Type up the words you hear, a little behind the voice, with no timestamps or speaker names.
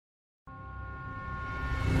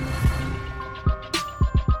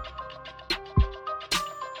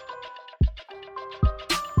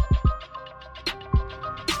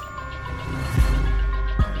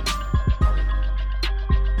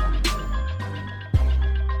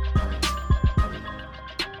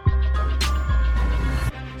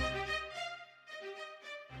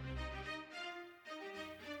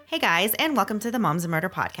Hey guys, and welcome to the Moms and Murder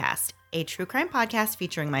Podcast, a true crime podcast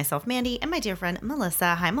featuring myself, Mandy, and my dear friend,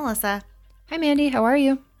 Melissa. Hi, Melissa. Hi, Mandy. How are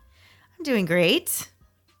you? I'm doing great.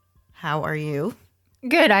 How are you?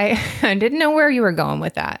 Good. I didn't know where you were going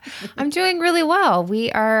with that. I'm doing really well.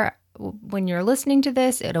 When you're listening to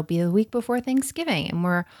this, it'll be the week before Thanksgiving, and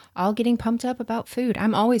we're all getting pumped up about food.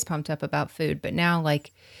 I'm always pumped up about food, but now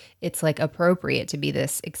it's appropriate to be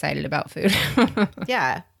this excited about food.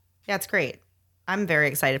 Yeah, it's great. I'm very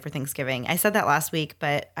excited for Thanksgiving. I said that last week,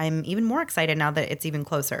 but I'm even more excited now that it's even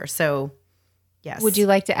closer. So, yes. Would you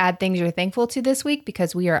like to add things you're thankful to this week?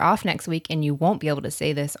 Because we are off next week, and you won't be able to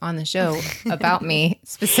say this on the show about me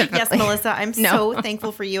specifically. Yes, Melissa, I'm so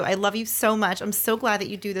thankful for you. I love you so much. I'm so glad that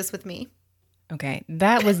you do this with me. Okay,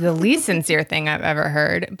 that was the least sincere thing I've ever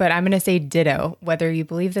heard, but I'm going to say ditto, whether you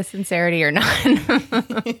believe the sincerity or not.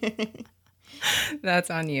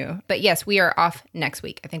 That's on you. But yes, we are off next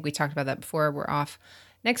week. I think we talked about that before. We're off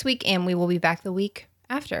next week, and we will be back the week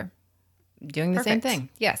after doing the same thing.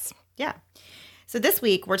 Yes. Yeah. So this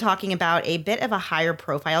week, we're talking about a bit of a higher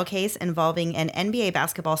profile case involving an NBA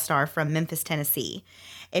basketball star from Memphis, Tennessee.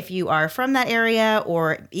 If you are from that area,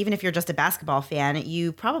 or even if you're just a basketball fan,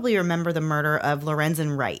 you probably remember the murder of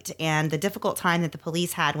Lorenzen Wright and the difficult time that the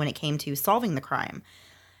police had when it came to solving the crime.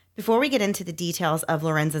 Before we get into the details of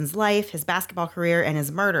Lorenzen's life, his basketball career, and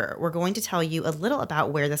his murder, we're going to tell you a little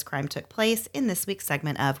about where this crime took place in this week's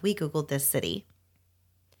segment of We Googled This City.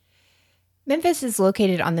 Memphis is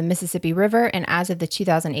located on the Mississippi River, and as of the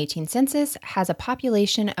 2018 census, has a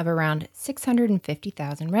population of around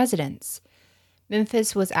 650,000 residents.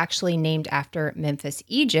 Memphis was actually named after Memphis,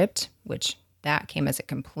 Egypt, which that came as a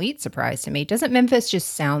complete surprise to me. Doesn't Memphis just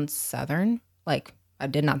sound southern? I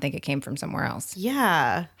did not think it came from somewhere else.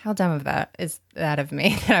 Yeah. How dumb is that of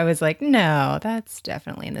me that I was like, no, that's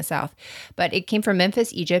definitely in the South. But it came from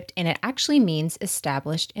Memphis, Egypt, and it actually means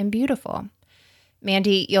established and beautiful.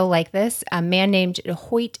 Mandy, you'll like this. A man named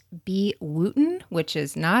Hoyt B. Wooten, which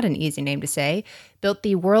is not an easy name to say, built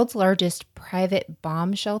the world's largest private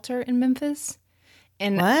bomb shelter in Memphis.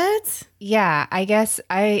 And what? Yeah, I guess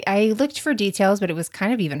I looked for details, but it was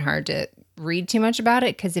kind of even hard to read too much about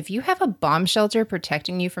it, because if you have a bomb shelter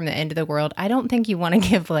protecting you from the end of the world, I don't think you want to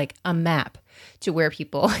give a map to where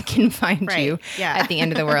people can find you at the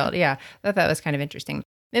end of the world. Yeah, I thought that was kind of interesting.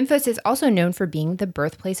 Memphis is also known for being the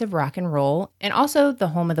birthplace of rock and roll and also the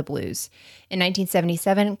home of the blues. In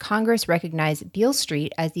 1977, Congress recognized Beale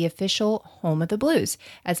Street as the official home of the blues,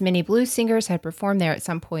 as many blues singers had performed there at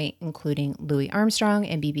some point, including Louis Armstrong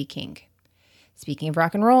and B.B. King. Speaking of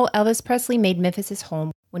rock and roll, Elvis Presley made Memphis his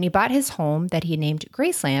home when he bought his home that he named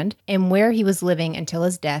Graceland, and where he was living until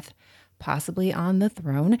his death, possibly on the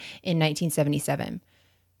throne, in 1977.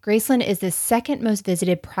 Graceland is the second most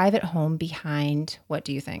visited private home behind, what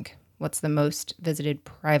do you think? What's the most visited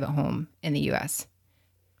private home in the U.S.?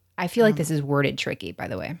 I feel like this is worded tricky, by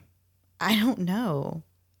the way. I don't know.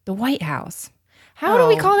 The White House. How do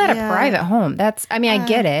we call that a private home? I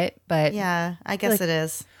get it, but... Yeah, I guess it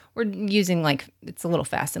is. We're using it's a little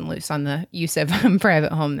fast and loose on the use of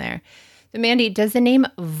private home there. So Mandy, does the name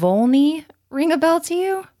Volney ring a bell to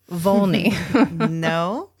you? Volney.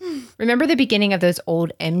 No. Remember the beginning of those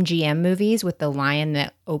old MGM movies with the lion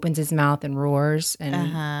that opens his mouth and roars?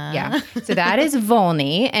 And yeah. So that is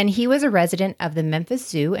Volney, and he was a resident of the Memphis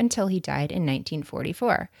Zoo until he died in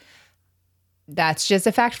 1944. That's just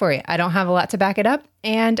a fact for you. I don't have a lot to back it up,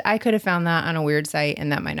 and I could have found that on a weird site, and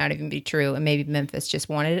that might not even be true, and maybe Memphis just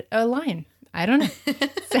wanted a lion. I don't know.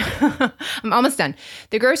 So, I'm almost done.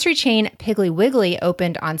 The grocery chain Piggly Wiggly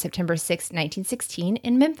opened on September 6, 1916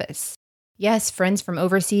 in Memphis. Yes, friends from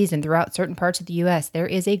overseas and throughout certain parts of the U.S., there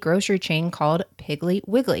is a grocery chain called Piggly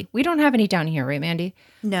Wiggly. We don't have any down here, right, Mandy?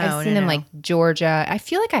 No, I've seen them Georgia. I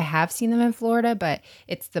feel like I have seen them in Florida, but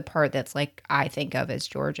it's the part that's I think of as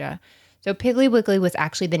Georgia. So Piggly Wiggly was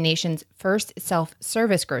actually the nation's first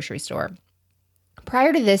self-service grocery store.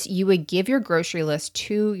 Prior to this, you would give your grocery list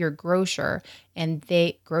to your grocer, and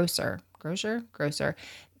they grocer,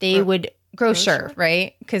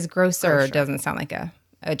 right? Because grocer doesn't sound like a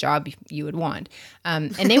job you would want.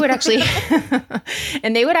 And they would actually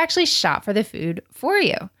shop for the food for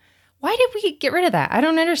you. Why did we get rid of that? I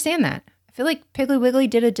don't understand that. I feel like Piggly Wiggly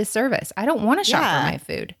did a disservice. I don't want to shop for my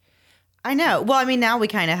food. I know. Well, now we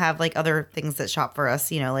kind of have other things that shop for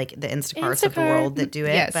us, like the Instacarts of the world that do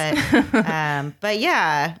it. Yes. But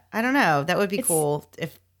yeah, I don't know. That would be cool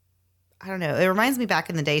if, I don't know. It reminds me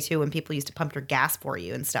back in the day too, when people used to pump your gas for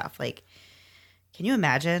you and stuff. Can you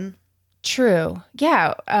imagine? True.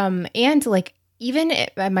 Yeah. And even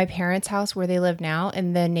at my parents' house where they live now,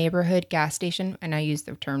 in the neighborhood gas station, and I use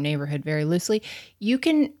the term neighborhood very loosely, you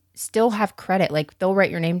can still have credit. Like they'll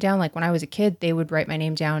write your name down. Like when I was a kid, they would write my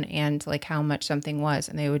name down and like how much something was,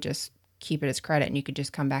 and they would just keep it as credit and you could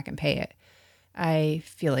just come back and pay it. I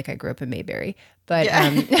feel like I grew up in Mayberry, but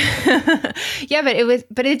yeah,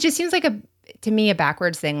 but it just seems like to me, a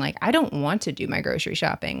backwards thing. Like I don't want to do my grocery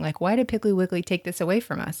shopping. Like why did Piggly Wiggly take this away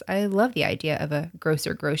from us? I love the idea of a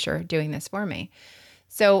grocer doing this for me.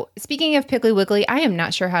 So speaking of Piggly Wiggly, I am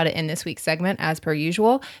not sure how to end this week's segment as per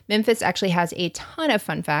usual. Memphis actually has a ton of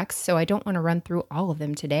fun facts, so I don't want to run through all of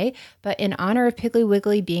them today. But in honor of Piggly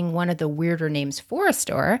Wiggly being one of the weirder names for a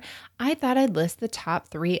store, I thought I'd list the top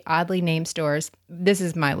 3 oddly named stores. This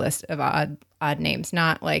is my list of odd names,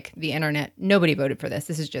 not like the internet. Nobody voted for this.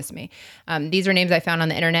 This is just me. These are names I found on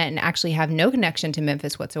the internet and actually have no connection to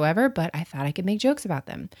Memphis whatsoever, but I thought I could make jokes about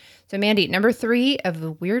them. So Mandy, number 3 of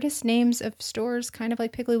the weirdest names of stores, kind of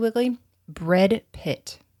like Piggly Wiggly, Bread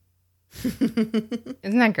Pit. Isn't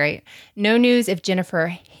that great? No news if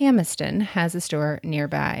Jennifer Hamiston has a store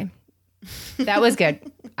nearby. That was good.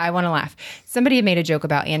 I want to laugh. Somebody had made a joke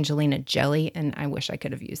about Angelina Jelly, and I wish I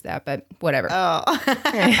could have used that, but whatever. Oh.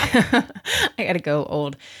 I got to go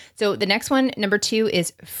old. So the next one, number 2,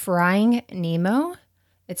 is Frying Nemo.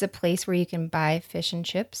 It's a place where you can buy fish and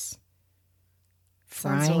chips.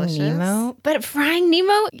 Frying Nemo. But Frying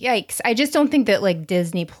Nemo? Yikes. I just don't think that like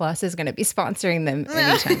Disney Plus is going to be sponsoring them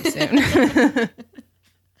anytime soon.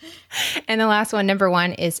 And the last one, number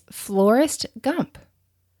 1, is Florist Gump.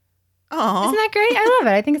 Oh, isn't that great? I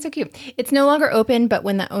love it. I think it's so cute. It's no longer open, but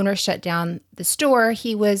when the owner shut down the store,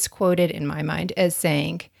 he was quoted in my mind as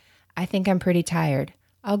saying, "I think I'm pretty tired.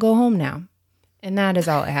 I'll go home now." And that is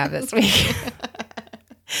all I have this week.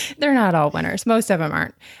 They're not all winners. Most of them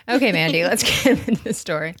aren't. Okay, Mandy, let's get into the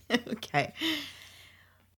story. Okay.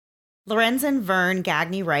 Lorenzen Vern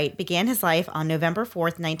Gagne Wright began his life on November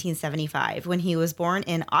 4th, 1975, when he was born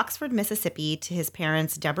in Oxford, Mississippi, to his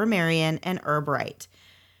parents, Deborah Marion and Herb Wright.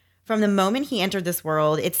 From the moment he entered this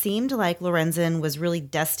world, it seemed like Lorenzen was really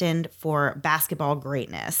destined for basketball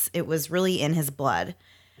greatness. It was really in his blood.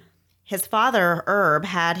 His father, Herb,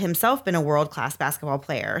 had himself been a world-class basketball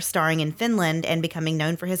player, starring in Finland and becoming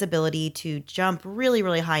known for his ability to jump really,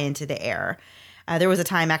 really high into the air. There was a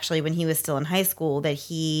time, actually, when he was still in high school that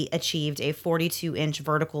he achieved a 42-inch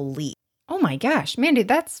vertical leap. Oh my gosh, Mandy,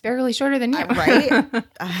 that's barely shorter than you. Right?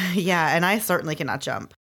 Yeah, and I certainly cannot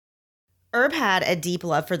jump. Herb had a deep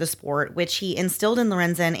love for the sport, which he instilled in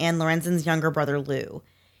Lorenzen and Lorenzen's younger brother, Lou.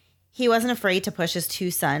 He wasn't afraid to push his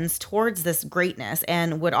 2 sons towards this greatness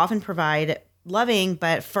and would often provide loving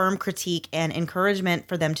but firm critique and encouragement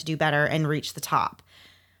for them to do better and reach the top.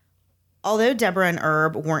 Although Deborah and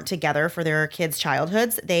Herb weren't together for their kids'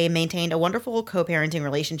 childhoods, they maintained a wonderful co-parenting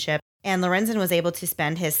relationship, and Lorenzen was able to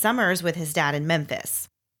spend his summers with his dad in Memphis.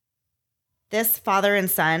 This father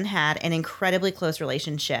and son had an incredibly close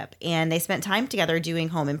relationship, and they spent time together doing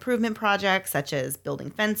home improvement projects such as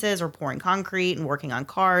building fences or pouring concrete and working on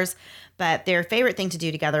cars. But their favorite thing to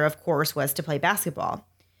do together, of course, was to play basketball.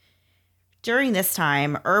 During this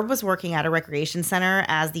time, Herb was working at a recreation center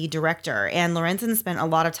as the director, and Lorenzen spent a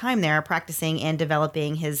lot of time there practicing and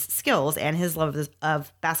developing his skills and his love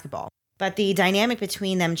of basketball. But the dynamic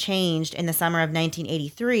between them changed in the summer of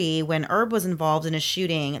 1983 when Herb was involved in a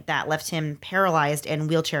shooting that left him paralyzed and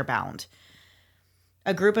wheelchair-bound.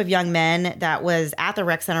 A group of young men that was at the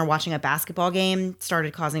rec center watching a basketball game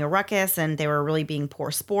started causing a ruckus, and they were really being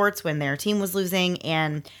poor sports when their team was losing,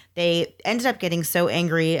 and they ended up getting so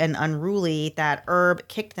angry and unruly that Herb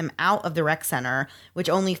kicked them out of the rec center, which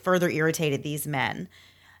only further irritated these men.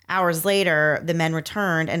 Hours later, the men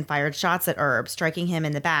returned and fired shots at Herb, striking him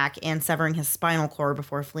in the back and severing his spinal cord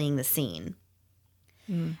before fleeing the scene.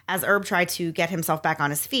 As Herb tried to get himself back on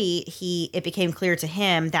his feet, it became clear to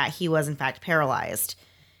him that he was in fact paralyzed.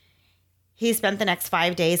 He spent the next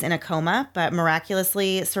 5 days in a coma, but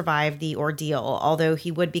miraculously survived the ordeal, although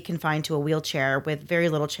he would be confined to a wheelchair with very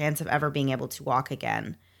little chance of ever being able to walk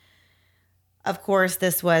again. Of course,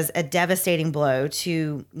 this was a devastating blow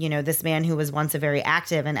to, this man who was once a very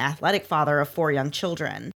active and athletic father of 4 young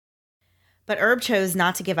children. But Herb chose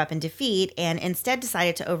not to give up in defeat and instead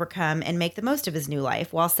decided to overcome and make the most of his new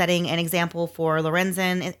life while setting an example for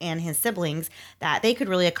Lorenzen and his siblings that they could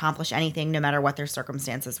really accomplish anything no matter what their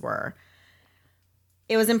circumstances were.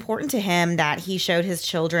 It was important to him that he showed his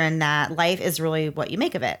children that life is really what you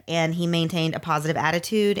make of it, and he maintained a positive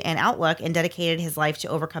attitude and outlook and dedicated his life to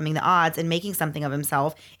overcoming the odds and making something of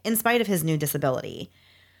himself in spite of his new disability.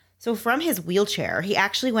 So from his wheelchair, he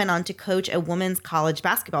actually went on to coach a women's college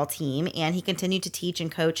basketball team, and he continued to teach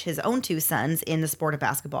and coach his own 2 sons in the sport of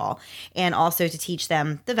basketball, and also to teach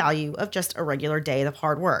them the value of just a regular day of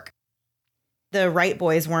hard work. The Wright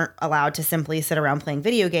boys weren't allowed to simply sit around playing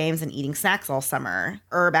video games and eating snacks all summer.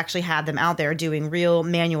 Herb actually had them out there doing real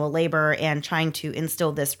manual labor and trying to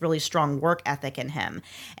instill this really strong work ethic in him.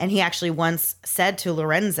 And he actually once said to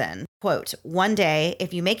Lorenzen, quote, "One day,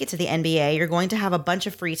 if you make it to the NBA, you're going to have a bunch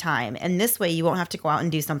of free time. And this way you won't have to go out and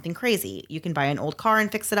do something crazy. You can buy an old car and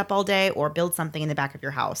fix it up all day or build something in the back of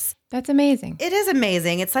your house." That's amazing. It is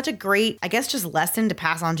amazing. It's such a great, I guess, just lesson to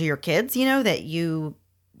pass on to your kids, that you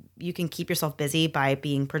can keep yourself busy by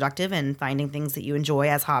being productive and finding things that you enjoy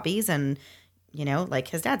as hobbies. And, like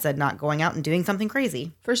his dad said, not going out and doing something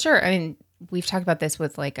crazy. For sure. I mean, we've talked about this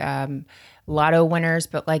with like lotto winners,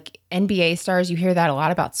 but like NBA stars, you hear that a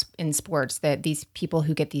lot about in sports, that these people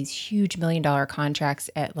who get these huge $1 million contracts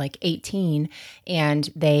at like 18 and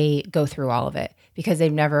they go through all of it because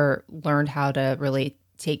they've never learned how to really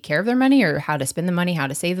take care of their money or how to spend the money, how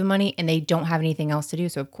to save the money, and they don't have anything else to do.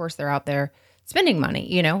 So of course they're out there spending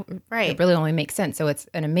money, Right. It really only makes sense. So it's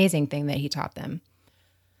an amazing thing that he taught them.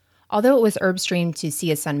 Although it was Herb's dream to see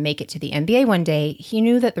his son make it to the NBA one day, he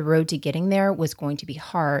knew that the road to getting there was going to be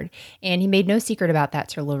hard, and he made no secret about that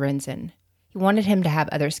to Lorenzen. He wanted him to have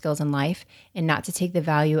other skills in life and not to take the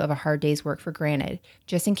value of a hard day's work for granted,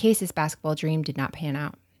 just in case his basketball dream did not pan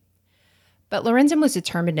out. But Lorenzen was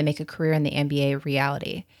determined to make a career in the NBA a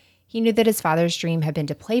reality. He knew that his father's dream had been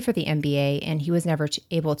to play for the NBA, and he was never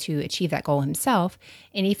able to achieve that goal himself,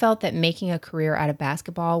 and he felt that making a career out of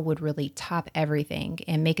basketball would really top everything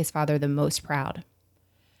and make his father the most proud.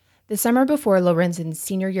 The summer before Lorenzen's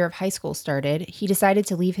senior year of high school started, he decided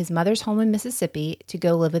to leave his mother's home in Mississippi to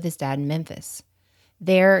go live with his dad in Memphis.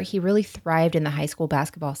 There, he really thrived in the high school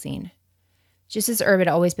basketball scene. Just as Herb had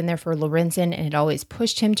always been there for Lorenzen and had always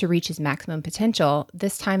pushed him to reach his maximum potential,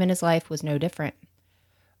 this time in his life was no different.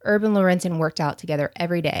 Herb and Lorenzen worked out together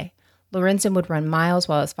every day. Lorenzen would run miles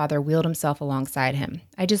while his father wheeled himself alongside him.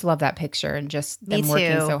 I just love that picture and just them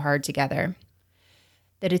working so hard together.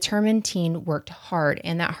 The determined teen worked hard,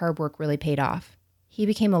 and that hard work really paid off. He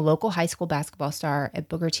became a local high school basketball star at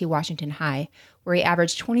Booker T. Washington High, where he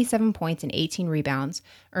averaged 27 points and 18 rebounds,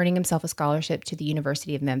 earning himself a scholarship to the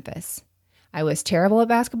University of Memphis. I was terrible at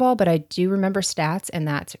basketball, but I do remember stats, and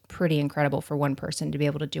that's pretty incredible for one person to be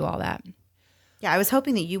able to do all that. Yeah, I was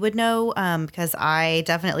hoping that you would know because I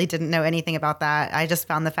definitely didn't know anything about that. I just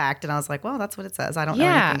found the fact and I was like, well, that's what it says. I don't know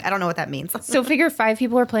anything. I don't know what that means. So figure 5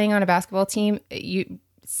 people are playing on a basketball team.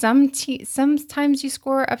 Sometimes you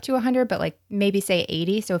score up to 100, but like maybe say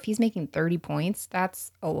 80. So if he's making 30 points,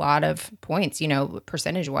 that's a lot of points,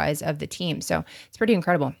 percentage-wise of the team. So it's pretty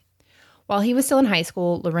incredible. While he was still in high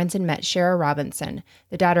school, Lorenzen met Shara Robinson,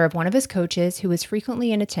 the daughter of one of his coaches who was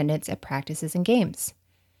frequently in attendance at practices and games.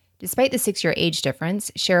 Despite the 6-year age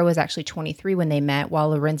difference, Shara was actually 23 when they met,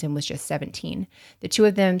 while Lorenzen was just 17. The two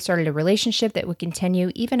of them started a relationship that would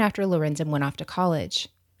continue even after Lorenzen went off to college.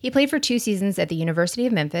 He played for 2 seasons at the University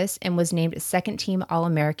of Memphis and was named second-team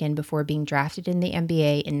All-American before being drafted in the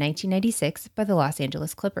NBA in 1996 by the Los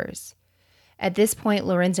Angeles Clippers. At this point,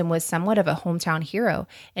 Lorenzen was somewhat of a hometown hero,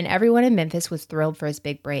 and everyone in Memphis was thrilled for his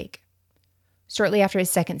big break. Shortly after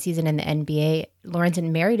his second season in the NBA,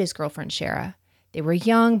 Lorenzen married his girlfriend, Shara. They were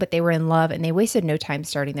young, but they were in love, and they wasted no time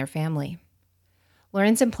starting their family.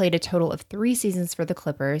 Lorenzen played a total of 3 seasons for the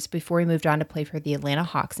Clippers before he moved on to play for the Atlanta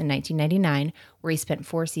Hawks in 1999, where he spent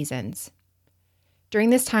 4 seasons. During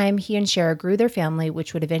this time, he and Shara grew their family,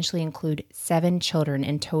 which would eventually include 7 children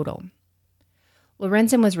in total.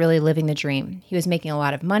 Lorenzen was really living the dream. He was making a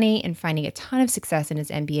lot of money and finding a ton of success in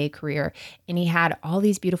his NBA career, and he had all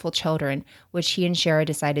these beautiful children, which he and Shara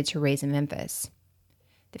decided to raise in Memphis.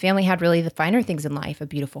 The family had really the finer things in life, a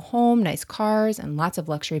beautiful home, nice cars, and lots of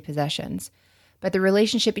luxury possessions. But the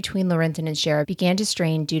relationship between Lorenzen and Shara began to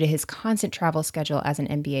strain due to his constant travel schedule as an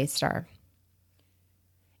NBA star.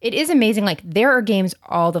 It is amazing. Like, there are games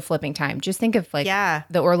all the flipping time. Just think of the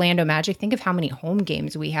Orlando Magic. Think of how many home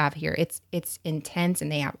games we have here. It's intense, and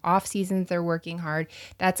they have off seasons. They're working hard.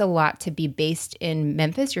 That's a lot to be based in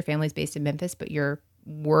Memphis. Your family's based in Memphis, but you're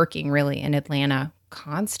working really in Atlanta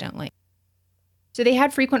constantly. So they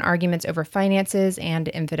had frequent arguments over finances and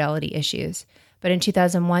infidelity issues. But in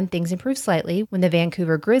 2001, things improved slightly when the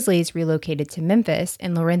Vancouver Grizzlies relocated to Memphis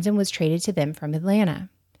and Lorenzen was traded to them from Atlanta.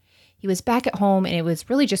 He was back at home, and it was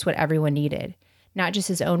really just what everyone needed. Not just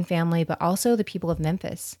his own family, but also the people of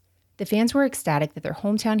Memphis. The fans were ecstatic that their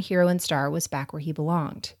hometown hero and star was back where he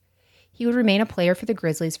belonged. He would remain a player for the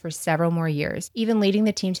Grizzlies for several more years, even leading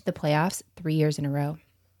the team to the playoffs 3 years in a row.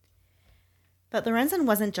 But Lorenzen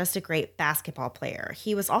wasn't just a great basketball player.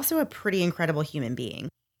 He was also a pretty incredible human being.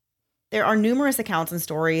 There are numerous accounts and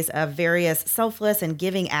stories of various selfless and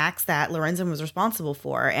giving acts that Lorenzen was responsible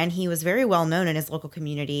for, and he was very well known in his local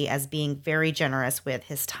community as being very generous with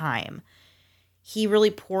his time. He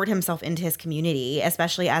really poured himself into his community,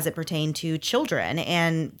 especially as it pertained to children,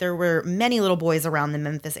 and there were many little boys around the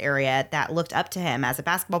Memphis area that looked up to him as a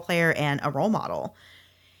basketball player and a role model.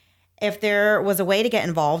 If there was a way to get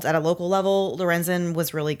involved at a local level, Lorenzen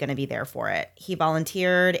was really going to be there for it. He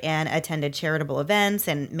volunteered and attended charitable events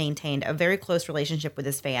and maintained a very close relationship with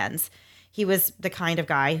his fans. He was the kind of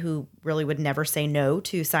guy who really would never say no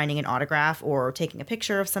to signing an autograph or taking a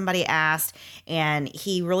picture if somebody asked, and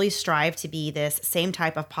he really strived to be this same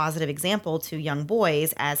type of positive example to young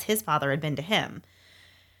boys as his father had been to him.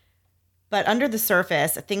 But under the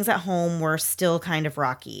surface, things at home were still kind of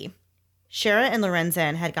rocky. Shara and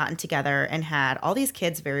Lorenzen had gotten together and had all these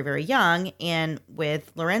kids very, very young. And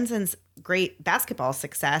with Lorenzen's great basketball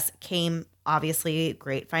success came obviously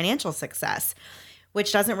great financial success,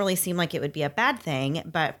 which doesn't really seem like it would be a bad thing.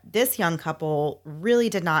 But this young couple really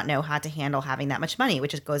did not know how to handle having that much money,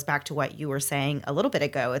 which just goes back to what you were saying a little bit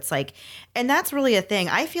ago. It's like, and that's really a thing.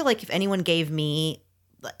 I feel like if anyone gave me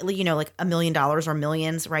like $1 million or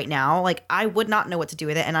millions right now, like I would not know what to do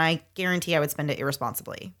with it. And I guarantee I would spend it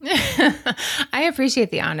irresponsibly. I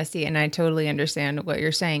appreciate the honesty and I totally understand what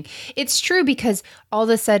you're saying. It's true because all of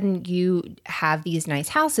a sudden you have these nice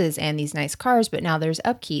houses and these nice cars, but now there's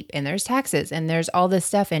upkeep and there's taxes and there's all this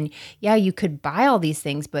stuff. And yeah, you could buy all these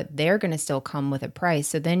things, but they're going to still come with a price.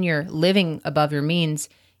 So then you're living above your means,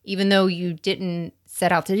 even though you didn't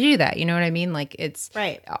set out to do that. You know what I mean? Like it's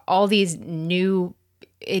right. All these new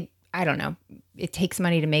I don't know, it takes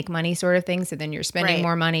money to make money sort of thing. So then you're spending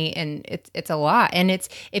more money and it's a lot. And it's,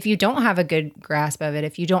 if you don't have a good grasp of it,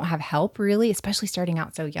 if you don't have help really, especially starting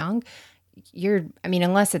out so young,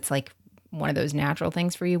 unless it's like one of those natural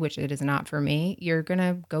things for you, which it is not for me, you're going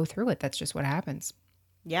to go through it. That's just what happens.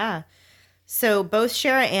 Yeah. So both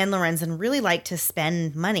Shara and Lorenzen really liked to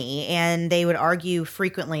spend money and they would argue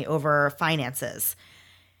frequently over finances.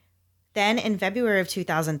 Then in February of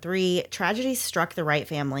 2003, tragedy struck the Wright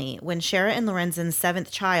family when Shara and Lorenzen's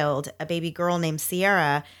seventh child, a baby girl named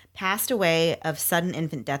Sierra, passed away of sudden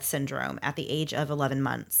infant death syndrome at the age of 11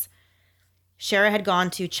 months. Shara had gone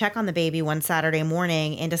to check on the baby one Saturday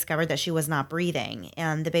morning and discovered that she was not breathing,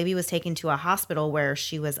 and the baby was taken to a hospital where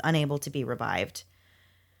she was unable to be revived.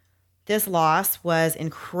 This loss was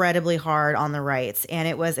incredibly hard on the Wrights, and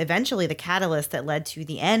it was eventually the catalyst that led to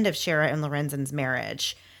the end of Shara and Lorenzen's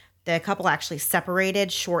marriage. The couple actually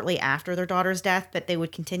separated shortly after their daughter's death, but they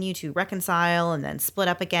would continue to reconcile and then split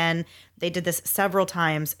up again. They did this several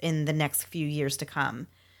times in the next few years to come.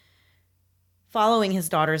 Following his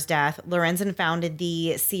daughter's death, Lorenzen founded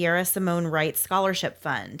the Sierra Simone Wright Scholarship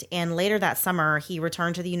Fund, and later that summer, he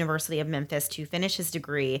returned to the University of Memphis to finish his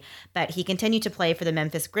degree, but he continued to play for the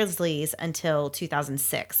Memphis Grizzlies until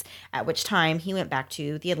 2006, at which time he went back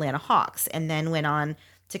to the Atlanta Hawks and then went on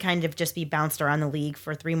to kind of just be bounced around the league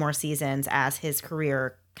for 3 more seasons as his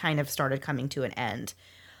career kind of started coming to an end.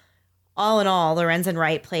 All in all, Lorenzen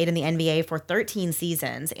Wright played in the NBA for 13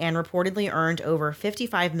 seasons and reportedly earned over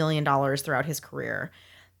 $55 million throughout his career.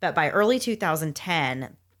 But by early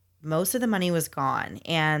 2010, most of the money was gone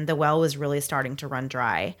and the well was really starting to run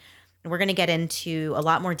dry. And we're going to get into a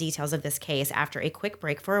lot more details of this case after a quick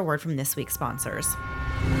break for a word from this week's sponsors.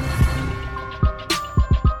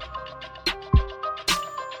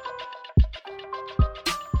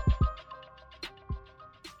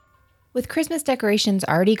 With Christmas decorations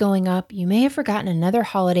already going up, you may have forgotten another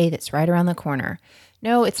holiday that's right around the corner.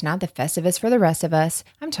 No, it's not the Festivus for the rest of us.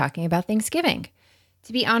 I'm talking about Thanksgiving.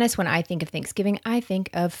 To be honest, when I think of Thanksgiving, I think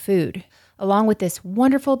of food. Along with this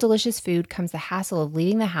wonderful, delicious food comes the hassle of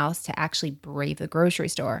leaving the house to actually brave the grocery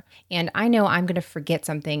store. And I know I'm going to forget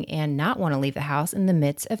something and not want to leave the house in the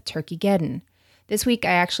midst of Turkeygeddon. This week,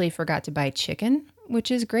 I actually forgot to buy chicken,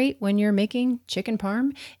 which is great when you're making chicken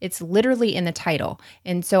parm. It's literally in the title.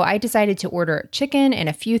 And so I decided to order chicken and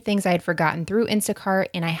a few things I had forgotten through Instacart,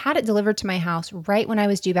 and I had it delivered to my house right when I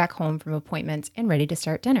was due back home from appointments and ready to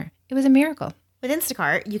start dinner. It was a miracle. With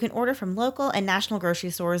Instacart, you can order from local and national grocery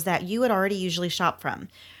stores that you would already usually shop from.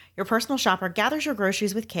 Your personal shopper gathers your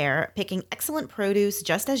groceries with care, picking excellent produce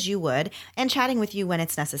just as you would, and chatting with you when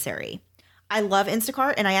it's necessary. I love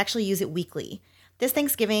Instacart, and I actually use it weekly. This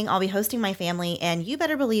Thanksgiving, I'll be hosting my family, and you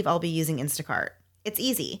better believe I'll be using Instacart. It's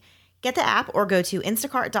easy. Get the app or go to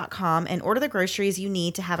instacart.com and order the groceries you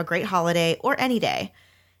need to have a great holiday or any day.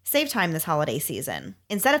 Save time this holiday season.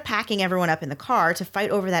 Instead of packing everyone up in the car to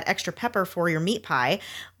fight over that extra pepper for your meat pie,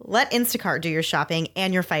 let Instacart do your shopping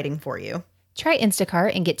and your fighting for you. Try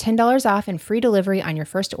Instacart and get $10 off and free delivery on your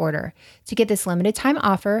first order. To get this limited time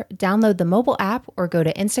offer, download the mobile app or go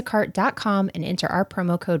to instacart.com and enter our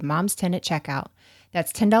promo code MOMS10 at checkout.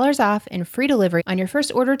 That's $10 off and free delivery on your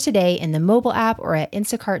first order today in the mobile app or at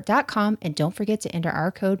instacart.com, and don't forget to enter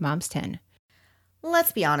our code MOMS10.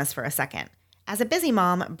 Let's be honest for a second. As a busy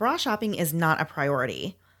mom, bra shopping is not a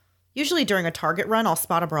priority. Usually during a Target run, I'll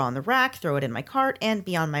spot a bra on the rack, throw it in my cart, and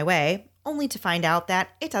be on my way, only to find out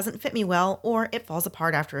that it doesn't fit me well or it falls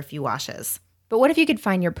apart after a few washes. But what if you could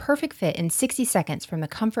find your perfect fit in 60 seconds from the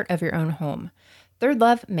comfort of your own home? Third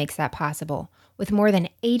Love makes that possible. With more than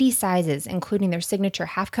 80 sizes, including their signature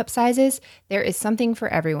half-cup sizes, there is something for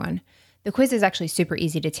everyone. The quiz is actually super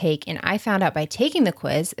easy to take, and I found out by taking the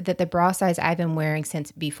quiz that the bra size I've been wearing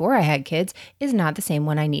since before I had kids is not the same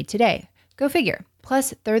one I need today. Go figure.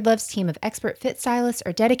 Plus, Third Love's team of expert fit stylists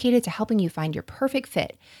are dedicated to helping you find your perfect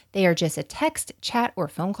fit. They are just a text, chat, or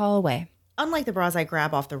phone call away. Unlike the bras I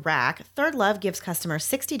grab off the rack, Third Love gives customers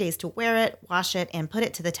 60 days to wear it, wash it, and put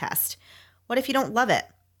it to the test. What if you don't love it?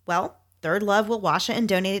 Well, Third Love will wash it and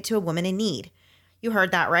donate it to a woman in need. You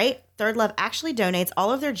heard that right. Third Love actually donates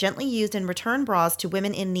all of their gently used and returned bras to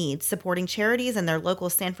women in need, supporting charities in their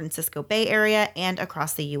local San Francisco Bay Area and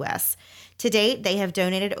across the U.S. To date, they have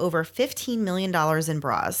donated over $15 million in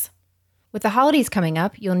bras. With the holidays coming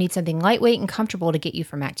up, you'll need something lightweight and comfortable to get you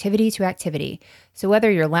from activity to activity. So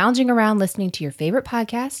whether you're lounging around listening to your favorite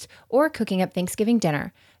podcast or cooking up Thanksgiving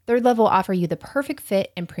dinner, Third Love will offer you the perfect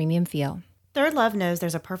fit and premium feel. Third Love knows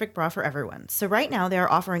there's a perfect bra for everyone, so right now they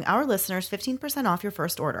are offering our listeners 15% off your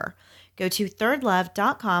first order. Go to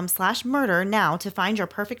thirdlove.com/murder now to find your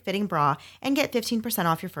perfect fitting bra and get 15%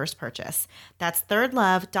 off your first purchase. That's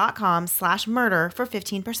thirdlove.com/murder for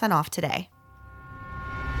 15% off today.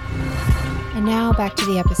 And now back to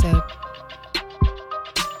the episode.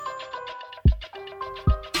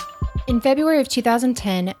 In February of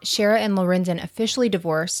 2010, Shara and Lorenzen officially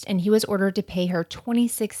divorced, and he was ordered to pay her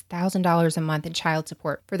 $26,000 a month in child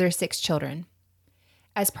support for their 6 children.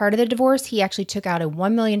 As part of the divorce, he actually took out a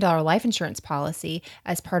 $1 million life insurance policy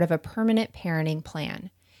as part of a permanent parenting plan.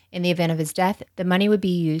 In the event of his death, the money would be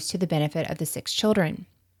used to the benefit of the 6 children.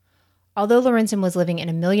 Although Lorenzen was living in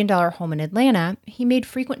a $1 million home in Atlanta, he made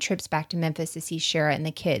frequent trips back to Memphis to see Shara and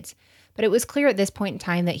the kids, but it was clear at this point in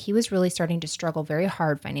time that he was really starting to struggle very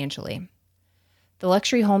hard financially. The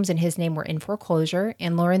luxury homes in his name were in foreclosure,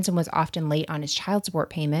 and Lorenzen was often late on his child support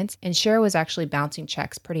payments, and Shara was actually bouncing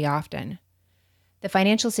checks pretty often. The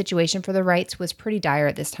financial situation for the Wrights was pretty dire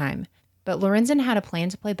at this time, but Lorenzen had a plan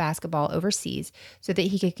to play basketball overseas so that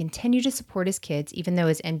he could continue to support his kids even though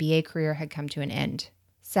his NBA career had come to an end.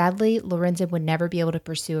 Sadly, Lorenzen would never be able to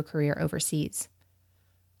pursue a career overseas.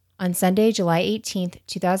 On Sunday, July 18,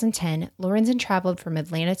 2010, Lorenzen traveled from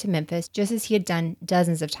Atlanta to Memphis just as he had done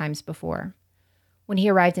dozens of times before. When he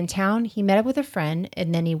arrived in town, he met up with a friend,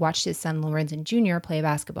 and then he watched his son Lorenzen Jr. play a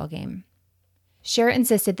basketball game. Shara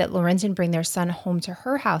insisted that Lorenzen bring their son home to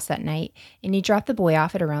her house that night, and he dropped the boy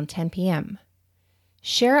off at around 10 p.m.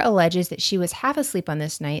 Shara alleges that she was half asleep on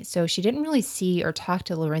this night, so she didn't really see or talk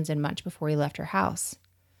to Lorenzen much before he left her house.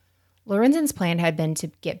 Lorenzen's plan had been to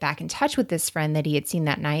get back in touch with this friend that he had seen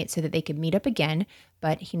that night so that they could meet up again,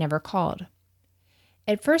 but he never called.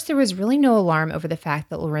 At first, there was really no alarm over the fact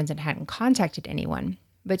that Lorenzen hadn't contacted anyone,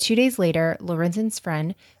 but 2 days later, Lorenzen's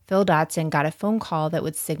friend, Phil Dodson, got a phone call that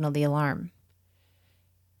would signal the alarm.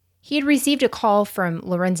 He had received a call from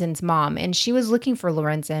Lorenzen's mom, and she was looking for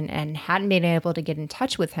Lorenzen and hadn't been able to get in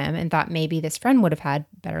touch with him and thought maybe this friend would have had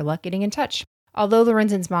better luck getting in touch. Although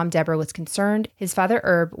Lorenzen's mom, Deborah, was concerned, his father,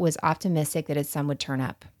 Herb, was optimistic that his son would turn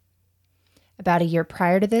up. About a year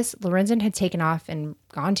prior to this, Lorenzen had taken off and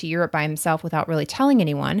gone to Europe by himself without really telling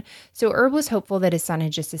anyone, so Herb was hopeful that his son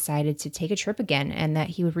had just decided to take a trip again and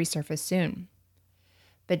that he would resurface soon.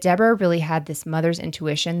 But Deborah really had this mother's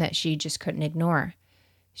intuition that she just couldn't ignore.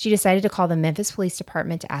 She decided to call the Memphis Police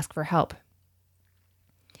Department to ask for help.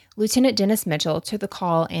 Lieutenant Dennis Mitchell took the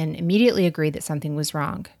call and immediately agreed that something was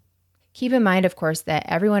wrong. Keep in mind, of course, that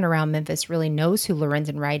everyone around Memphis really knows who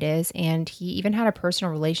Lorenzen Wright is, and he even had a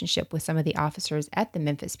personal relationship with some of the officers at the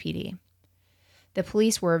Memphis PD. The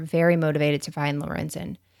police were very motivated to find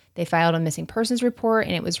Lorenzen. They filed a missing persons report,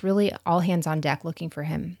 and it was really all hands on deck looking for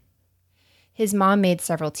him. His mom made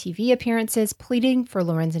several TV appearances, pleading for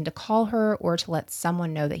Lorenzen to call her or to let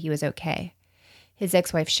someone know that he was okay. His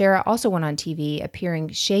ex-wife Shara also went on TV, appearing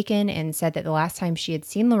shaken, and said that the last time she had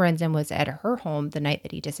seen Lorenzen was at her home the night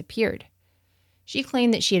that he disappeared. She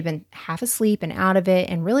claimed that she had been half asleep and out of it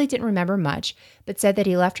and really didn't remember much, but said that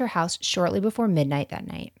he left her house shortly before midnight that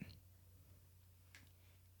night.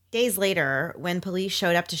 Days later, when police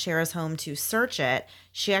showed up to Shara's home to search it,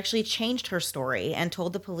 she actually changed her story and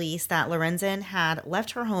told the police that Lorenzen had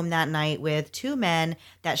left her home that night with two men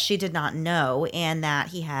that she did not know and that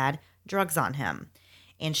he had drugs on him.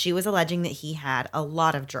 And she was alleging that he had a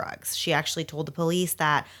lot of drugs. She actually told the police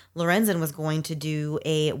that Lorenzen was going to do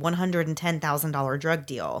a $110,000 drug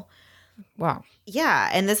deal. Wow. Yeah,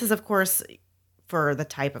 and this is, of course, for the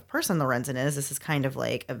type of person Lorenzen is, this is kind of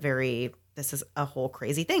like this is a whole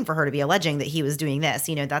crazy thing for her to be alleging that he was doing this.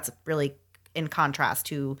 You know, that's really in contrast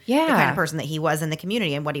to the kind of person that he was in the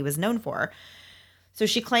community and what he was known for. So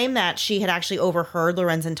she claimed that she had actually overheard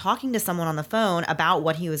Lorenzen talking to someone on the phone about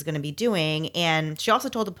what he was going to be doing. And she also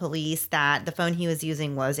told the police that the phone he was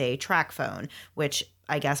using was a track phone, which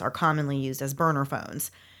I guess are commonly used as burner phones.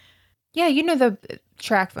 Yeah, you know the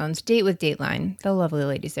track phones, Date with Dateline, the lovely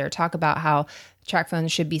ladies there talk about how track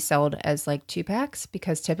phones should be sold as like 2-packs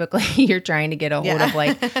because typically you're trying to get a hold of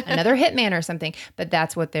like another hitman or something. But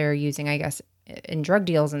that's what they're using, I guess, in drug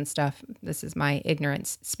deals and stuff. This is my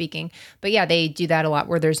ignorance speaking. But yeah, they do that a lot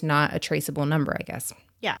where there's not a traceable number, I guess.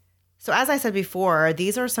 Yeah. So as I said before,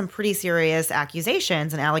 these are some pretty serious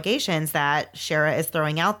accusations and allegations that Shara is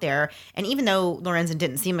throwing out there. And even though Lorenzen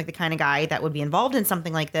didn't seem like the kind of guy that would be involved in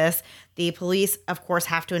something like this, the police, of course,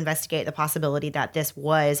 have to investigate the possibility that this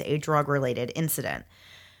was a drug-related incident.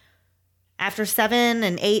 After 7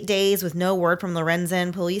 and 8 days with no word from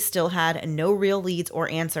Lorenzen, police still had no real leads or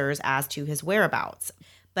answers as to his whereabouts.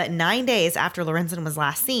 But 9 days after Lorenzen was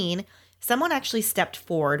last seen, someone actually stepped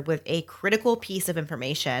forward with a critical piece of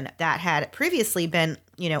information that had previously been,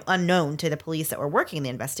 unknown to the police that were working the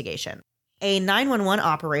investigation. A 911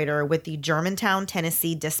 operator with the Germantown,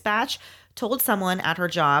 Tennessee dispatch told someone at her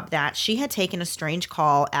job that she had taken a strange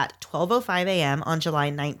call at 12:05 a.m. on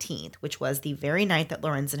July 19th, which was the very night that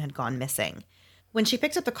Lorenzen had gone missing. When she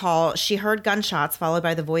picked up the call, she heard gunshots followed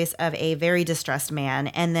by the voice of a very distressed man,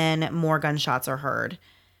 and then more gunshots are heard.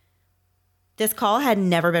 This call had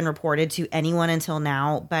never been reported to anyone until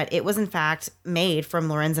now, but it was in fact made from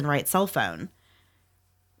Lorenzen Wright's cell phone.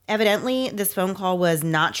 Evidently, this phone call was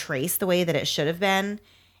not traced the way that it should have been,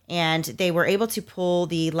 and they were able to pull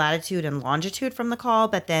the latitude and longitude from the call,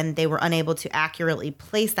 but then they were unable to accurately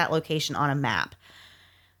place that location on a map.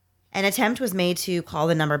 An attempt was made to call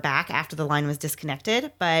the number back after the line was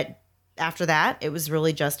disconnected, but after that, it was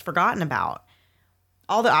really just forgotten about.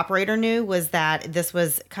 All the operator knew was that this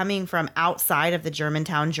was coming from outside of the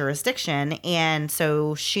Germantown jurisdiction, and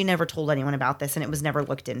so she never told anyone about this, and it was never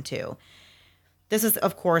looked into. This is,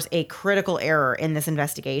 of course, a critical error in this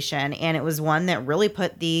investigation, and it was one that really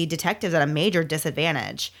put the detectives at a major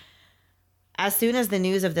disadvantage. As soon as the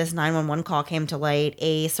news of this 911 call came to light,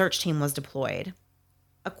 a search team was deployed.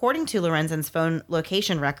 According to Lorenzen's phone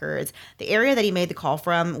location records, the area that he made the call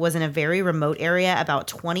from was in a very remote area about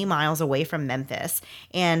 20 miles away from Memphis,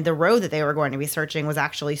 and the road that they were going to be searching was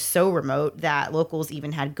actually so remote that locals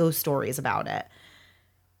even had ghost stories about it.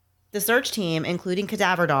 The search team, including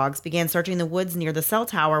cadaver dogs, began searching the woods near the cell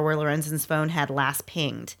tower where Lorenzen's phone had last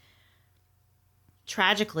pinged.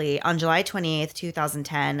 Tragically, on July 28,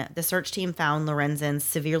 2010, the search team found Lorenzen's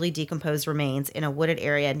severely decomposed remains in a wooded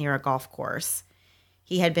area near a golf course.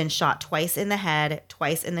 He had been shot twice in the head,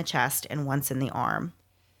 twice in the chest, and once in the arm.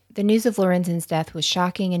 The news of Lorenzen's death was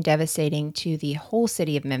shocking and devastating to the whole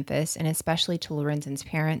city of Memphis, and especially to Lorenzen's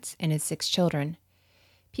parents and his 6 children.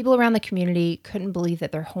 People around the community couldn't believe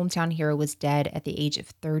that their hometown hero was dead at the age of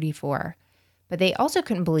 34. But they also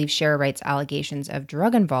couldn't believe Shara Wright's allegations of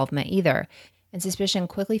drug involvement either, and suspicion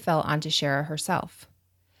quickly fell onto Shara herself.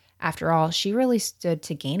 After all, she really stood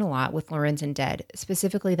to gain a lot with Lorenzen dead,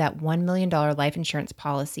 specifically that $1 million life insurance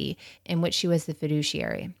policy in which she was the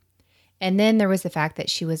fiduciary. And then there was the fact that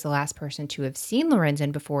she was the last person to have seen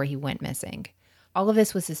Lorenzen before he went missing. All of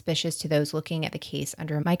this was suspicious to those looking at the case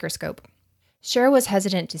under a microscope. Shara was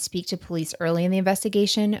hesitant to speak to police early in the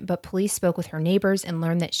investigation, but police spoke with her neighbors and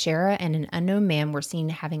learned that Shara and an unknown man were seen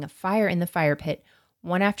having a fire in the fire pit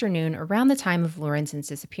one afternoon around the time of Lorenzen's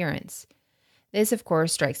disappearance. This, of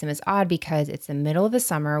course, strikes them as odd because it's the middle of the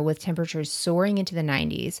summer with temperatures soaring into the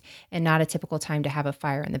 90s and not a typical time to have a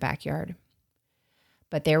fire in the backyard.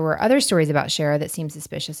 But there were other stories about Shara that seemed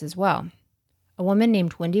suspicious as well. A woman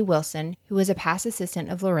named Wendy Wilson, who was a past assistant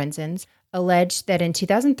of Lorenzen's, alleged that in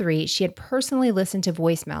 2003 she had personally listened to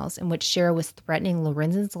voicemails in which Shara was threatening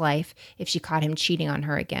Lorenzen's life if she caught him cheating on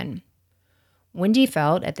her again. Wendy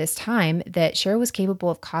felt at this time that Shara was capable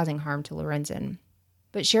of causing harm to Lorenzen.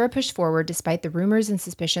 But Shara pushed forward despite the rumors and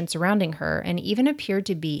suspicion surrounding her and even appeared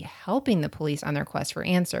to be helping the police on their quest for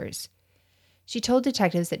answers. She told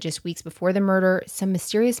detectives that just weeks before the murder, some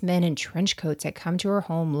mysterious men in trench coats had come to her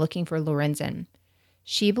home looking for Lorenzen.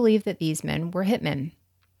 She believed that these men were hitmen.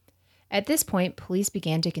 At this point, police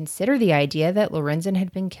began to consider the idea that Lorenzen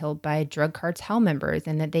had been killed by drug cartel members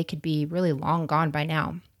and that they could be really long gone by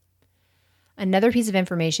now. Another piece of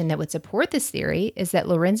information that would support this theory is that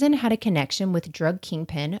Lorenzen had a connection with drug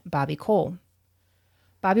kingpin Bobby Cole.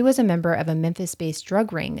 Bobby was a member of a Memphis-based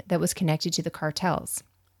drug ring that was connected to the cartels.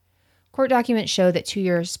 Court documents show that 2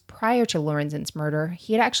 years prior to Lorenzen's murder,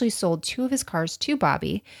 he had actually sold 2 of his cars to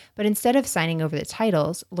Bobby, but instead of signing over the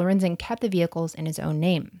titles, Lorenzen kept the vehicles in his own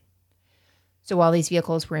name. So while these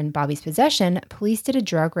vehicles were in Bobby's possession, police did a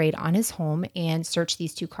drug raid on his home and searched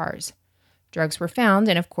these 2 cars. Drugs were found,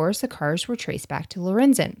 and of course, the cars were traced back to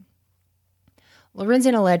Lorenzen.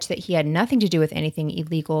 Lorenzen alleged that he had nothing to do with anything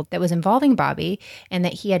illegal that was involving Bobby, and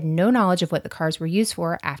that he had no knowledge of what the cars were used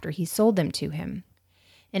for after he sold them to him.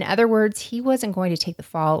 In other words, he wasn't going to take the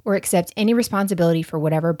fall or accept any responsibility for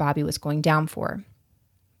whatever Bobby was going down for.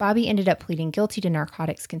 Bobby ended up pleading guilty to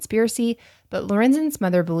narcotics conspiracy, but Lorenzen's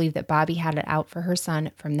mother believed that Bobby had it out for her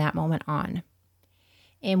son from that moment on.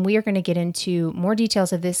 And we are going to get into more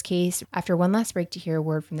details of this case after one last break to hear a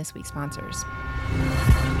word from this week's sponsors.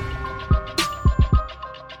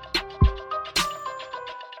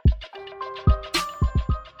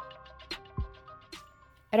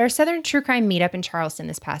 At our Southern True Crime meetup in Charleston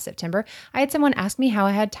this past September, I had someone ask me how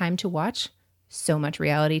I had time to watch so much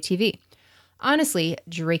reality TV. Honestly,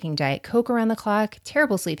 drinking Diet Coke around the clock,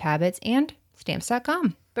 terrible sleep habits, and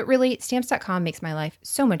Stamps.com. But really, Stamps.com makes my life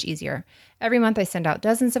so much easier. Every month I send out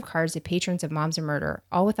dozens of cards to patrons of Moms and Murder,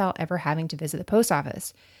 all without ever having to visit the post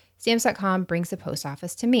office. Stamps.com brings the post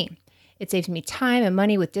office to me. It saves me time and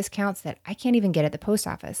money with discounts that I can't even get at the post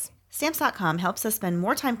office. Stamps.com helps us spend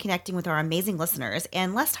more time connecting with our amazing listeners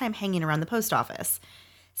and less time hanging around the post office.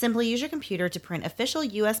 Simply use your computer to print official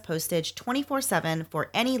U.S. postage 24/7 for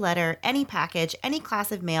any letter, any package, any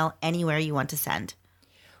class of mail, anywhere you want to send.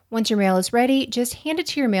 Once your mail is ready, just hand it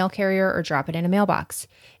to your mail carrier or drop it in a mailbox.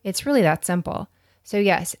 It's really that simple. So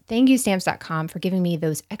yes, thank you Stamps.com for giving me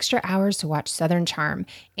those extra hours to watch Southern Charm.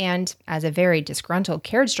 And as a very disgruntled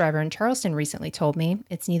carriage driver in Charleston recently told me,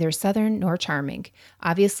 it's neither Southern nor charming.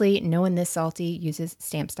 Obviously, no one this salty uses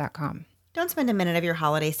Stamps.com. Don't spend a minute of your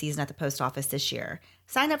holiday season at the post office this year.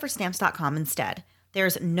 Sign up for Stamps.com instead.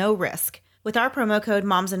 There's no risk. With our promo code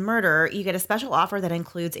MomsAndMurder, you get a special offer that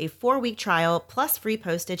includes a 4-week trial plus free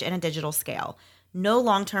postage and a digital scale. No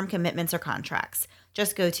long-term commitments or contracts.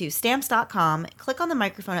 Just go to Stamps.com, click on the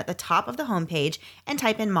microphone at the top of the homepage, and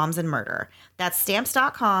type in Moms and Murder. That's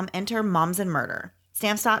Stamps.com, enter Moms and Murder.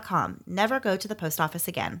 Stamps.com. Never go to the post office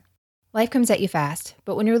again. Life comes at you fast,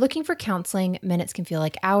 but when you're looking for counseling, minutes can feel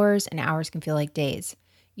like hours and hours can feel like days.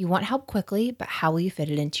 You want help quickly, but how will you fit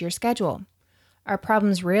it into your schedule? Our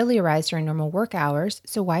problems rarely arise during normal work hours,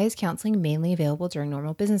 so why is counseling mainly available during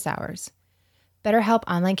normal business hours? BetterHelp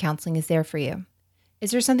Online Counseling is there for you. Is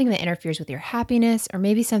there something that interferes with your happiness, or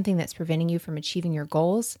maybe something that's preventing you from achieving your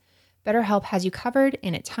goals? BetterHelp has you covered,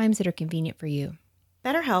 and at times that are convenient for you.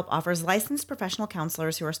 BetterHelp offers licensed professional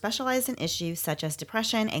counselors who are specialized in issues such as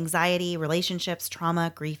depression, anxiety, relationships,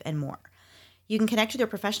 trauma, grief, and more. You can connect with your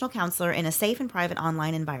professional counselor in a safe and private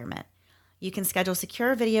online environment. You can schedule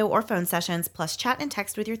secure video or phone sessions, plus chat and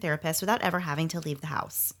text with your therapist without ever having to leave the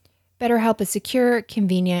house. BetterHelp is secure,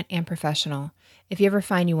 convenient, and professional. If you ever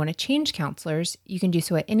find you want to change counselors, you can do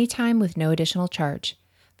so at any time with no additional charge.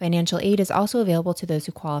 Financial aid is also available to those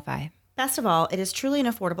who qualify. Best of all, it is truly an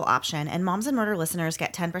affordable option, and Moms and Murder listeners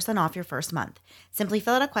get 10% off your first month. Simply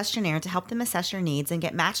fill out a questionnaire to help them assess your needs and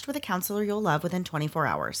get matched with a counselor you'll love within 24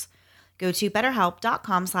 hours. Go to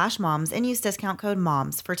betterhelp.com/moms and use discount code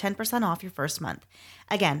MOMS for 10% off your first month.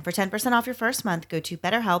 Again, for 10% off your first month, go to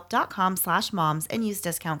betterhelp.com/moms and use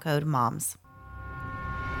discount code MOMS.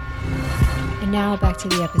 And now back to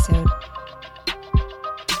the episode.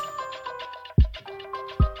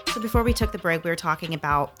 So before we took the break, we were talking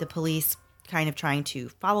about the police kind of trying to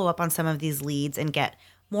follow up on some of these leads and get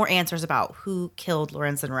more answers about who killed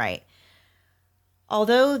Lorenzen Wright.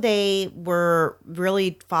 Although they were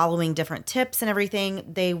really following different tips and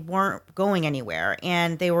everything, they weren't going anywhere.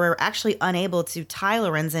 And they were actually unable to tie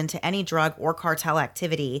Lorenzen to any drug or cartel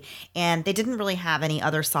activity. And they didn't really have any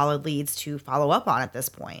other solid leads to follow up on at this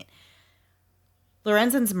point.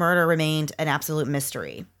 Lorenzen's murder remained an absolute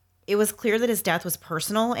mystery. It was clear that his death was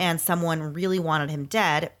personal and someone really wanted him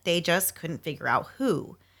dead. They just couldn't figure out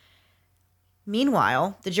who.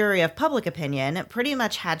 Meanwhile, the jury of public opinion pretty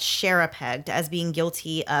much had Shara pegged as being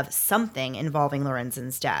guilty of something involving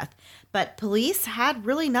Lorenzen's death, but police had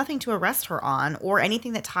really nothing to arrest her on or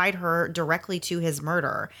anything that tied her directly to his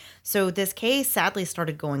murder, so this case sadly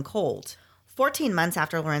started going cold. 14 months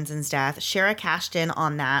after Lorenzen's death, Shara cashed in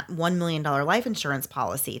on that $1 million life insurance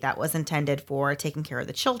policy that was intended for taking care of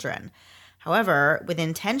the children. However,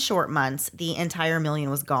 within 10 short months, the entire million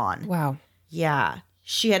was gone. Wow. Yeah.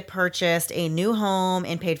 She had purchased a new home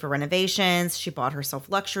and paid for renovations. She bought herself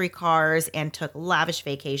luxury cars and took lavish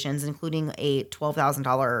vacations, including a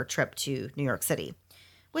 $12,000 trip to New York City,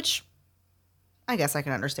 which I guess I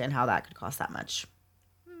can understand how that could cost that much.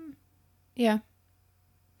 Yeah.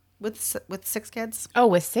 With 6 kids? Oh,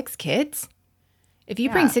 with 6 kids? If you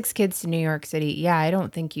bring 6 kids to New York City, yeah, I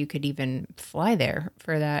don't think you could even fly there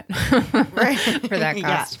for that, Right. for that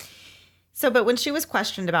cost. Yeah. So, but when she was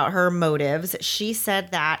questioned about her motives, she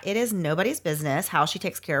said that it is nobody's business how she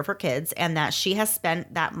takes care of her kids and that she has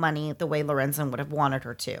spent that money the way Lorenzen would have wanted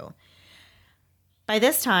her to. By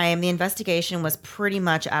this time, the investigation was pretty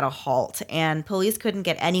much at a halt, and police couldn't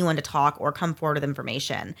get anyone to talk or come forward with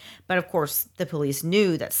information. But of course, the police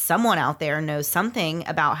knew that someone out there knows something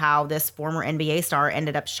about how this former NBA star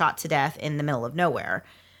ended up shot to death in the middle of nowhere.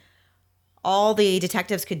 All the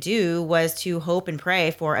detectives could do was to hope and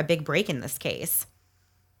pray for a big break in this case.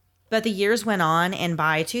 But the years went on, and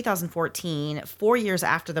by 2014, 4 years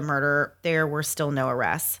after the murder, there were still no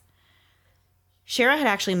arrests. Shara had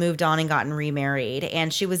actually moved on and gotten remarried,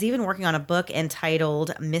 and she was even working on a book entitled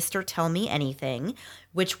Mr. Tell Me Anything,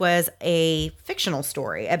 which was a fictional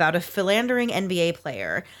story about a philandering NBA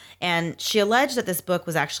player. And she alleged that this book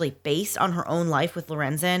was actually based on her own life with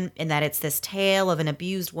Lorenzen, and that it's this tale of an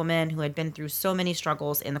abused woman who had been through so many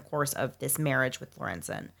struggles in the course of this marriage with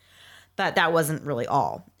Lorenzen. But that wasn't really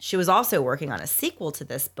all. She was also working on a sequel to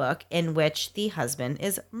this book in which the husband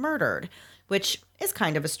is murdered, which is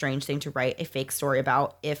kind of a strange thing to write a fake story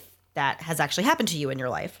about if that has actually happened to you in your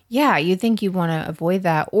life. Yeah, you think you want to avoid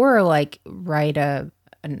that, or like write a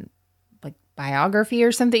like biography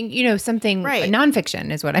or something, something Right.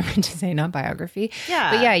 nonfiction is what I meant to say, not biography.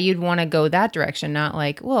 Yeah. But yeah, you'd want to go that direction, not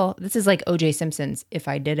like, well, this is like O.J. Simpson's If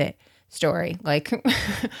I Did It story. Like,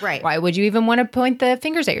 Right. why would you even want to point the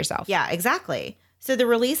fingers at yourself? Yeah, exactly. So the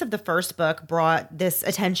release of the first book brought this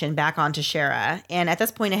attention back onto Shara. And at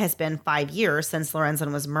this point, it has been 5 years since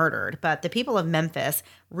Lorenzen was murdered. But the people of Memphis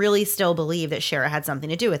really still believe that Shara had something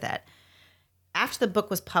to do with it. After the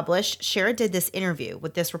book was published, Shara did this interview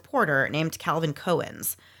with this reporter named Calvin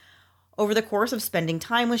Cohens. Over the course of spending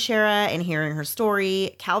time with Shara and hearing her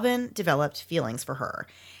story, Calvin developed feelings for her.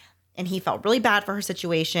 And he felt really bad for her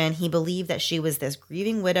situation. He believed that she was this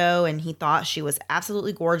grieving widow, and he thought she was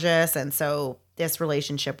absolutely gorgeous. And so this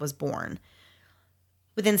relationship was born.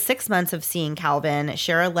 Within 6 months of seeing Calvin,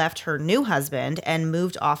 Shara left her new husband and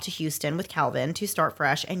moved off to Houston with Calvin to start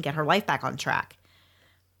fresh and get her life back on track.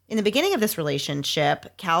 In the beginning of this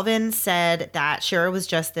relationship, Calvin said that Shara was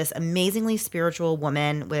just this amazingly spiritual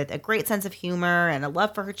woman with a great sense of humor and a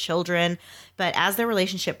love for her children. But as their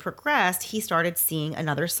relationship progressed, he started seeing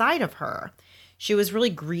another side of her. She was really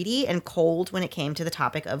greedy and cold when it came to the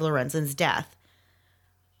topic of Lorenzen's death.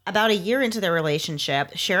 About a year into their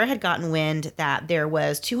relationship, Shara had gotten wind that there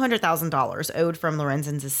was $200,000 owed from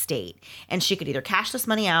Lorenzen's estate, and she could either cash this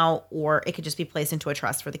money out or it could just be placed into a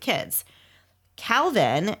trust for the kids.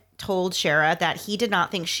 Calvin told Shara that he did not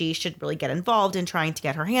think she should really get involved in trying to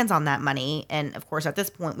get her hands on that money. And of course, at this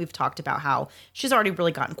point, we've talked about how she's already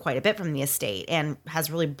really gotten quite a bit from the estate and has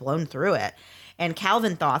really blown through it. And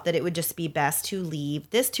Calvin thought that it would just be best to leave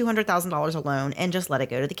this $200,000 alone and just let it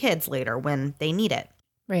go to the kids later when they need it.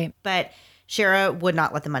 Right. But Shara would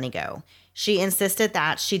not let the money go. She insisted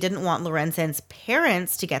that she didn't want Lorenzen's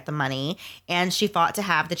parents to get the money, and she fought to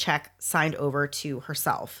have the check signed over to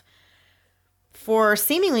herself. For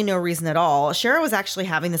seemingly no reason at all, Shara was actually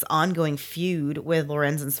having this ongoing feud with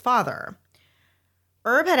Lorenzen's father.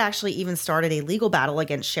 Herb had actually even started a legal battle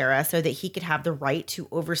against Shara so that he could have the right to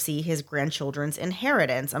oversee his grandchildren's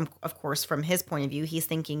inheritance. Of course, from his point of view, he's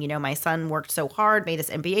thinking, my son worked so hard, made his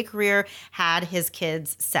NBA career, had his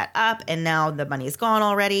kids set up, and now the money's gone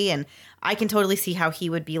already. And I can totally see how he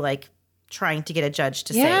would be like trying to get a judge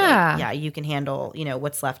to say, yeah, you can handle,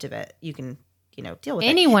 what's left of it. You can deal with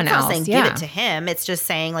anyone it. It's else. not saying give it to him. It's just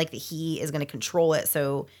saying like that he is going to control it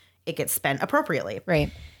so it gets spent appropriately.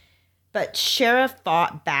 Right. But Shara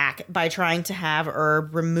fought back by trying to have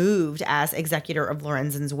Herb removed as executor of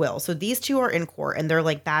Lorenzen's will. So these two are in court and they're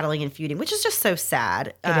like battling and feuding, which is just so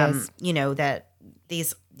sad. It is. That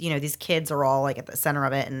these kids are all like at the center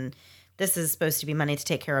of it, and this is supposed to be money to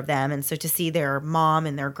take care of them. And so to see their mom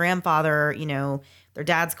and their grandfather, their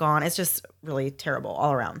dad's gone, it's just really terrible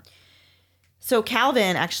all around. So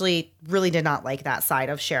Calvin actually really did not like that side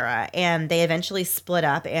of Shara, and they eventually split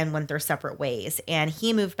up and went their separate ways. And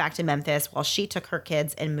he moved back to Memphis while she took her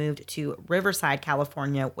kids and moved to Riverside,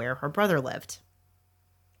 California, where her brother lived.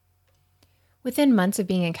 Within months of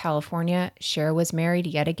being in California, Shara was married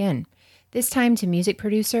yet again, this time to music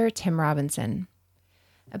producer Tim Robinson.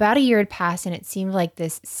 About a year had passed, and it seemed like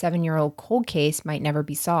this 7-year-old cold case might never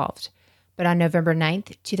be solved. But on November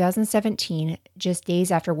 9th, 2017, just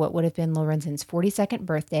days after what would have been Lorenzen's 42nd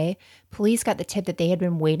birthday, police got the tip that they had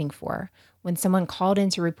been waiting for when someone called in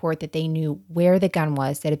to report that they knew where the gun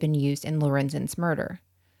was that had been used in Lorenzen's murder.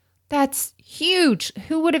 That's huge.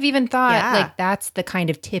 Who would have even thought, like, that's the kind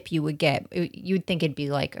of tip you would get? You'd think it'd be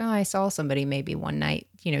like, oh, I saw somebody maybe one night,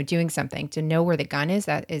 doing something. To know where the gun is,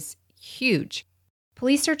 that is huge.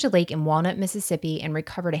 Police searched a lake in Walnut, Mississippi, and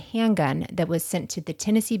recovered a handgun that was sent to the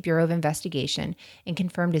Tennessee Bureau of Investigation and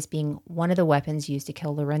confirmed as being one of the weapons used to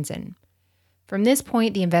kill Lorenzen. From this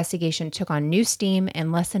point, the investigation took on new steam,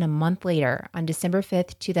 and less than a month later, on December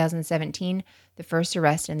 5th, 2017, the first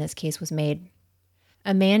arrest in this case was made.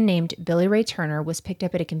 A man named Billy Ray Turner was picked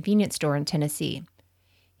up at a convenience store in Tennessee.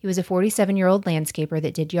 He was a 47-year-old landscaper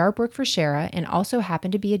that did yard work for Shara and also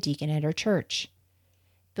happened to be a deacon at her church.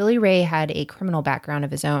 Billy Ray had a criminal background of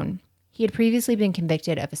his own. He had previously been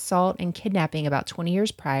convicted of assault and kidnapping about 20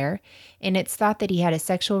 years prior, and it's thought that he had a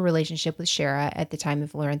sexual relationship with Shara at the time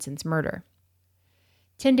of Lorenzen's murder.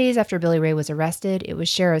 10 days after Billy Ray was arrested, it was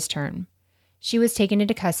Shara's turn. She was taken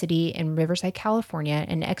into custody in Riverside, California,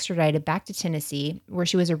 and extradited back to Tennessee, where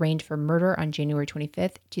she was arraigned for murder on January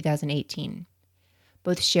 25th, 2018.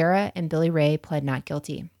 Both Shara and Billy Ray pled not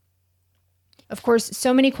guilty. Of course,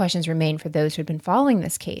 so many questions remain for those who had been following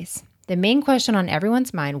this case. The main question on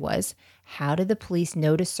everyone's mind was, how did the police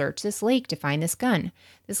know to search this lake to find this gun?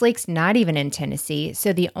 This lake's not even in Tennessee,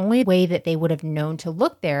 so the only way that they would have known to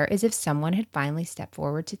look there is if someone had finally stepped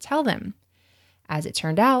forward to tell them. As it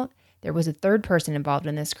turned out, there was a third person involved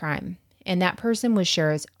in this crime, and that person was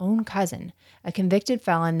Shara's own cousin, a convicted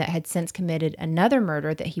felon that had since committed another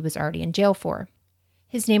murder that he was already in jail for.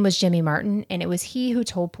 His name was Jimmy Martin, and it was he who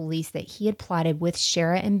told police that he had plotted with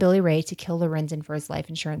Shara and Billy Ray to kill Lorenzen for his life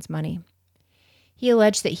insurance money. He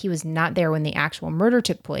alleged that he was not there when the actual murder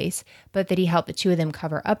took place, but that he helped the two of them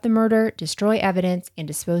cover up the murder, destroy evidence, and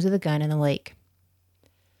dispose of the gun in the lake.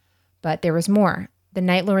 But there was more. The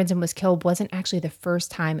night Lorenzen was killed wasn't actually the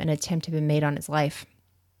first time an attempt had been made on his life.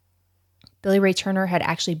 Billy Ray Turner had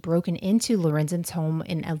actually broken into Lorenzen's home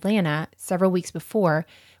in Atlanta several weeks before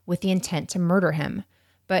with the intent to murder him.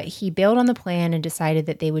 But he bailed on the plan and decided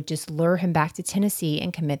that they would just lure him back to Tennessee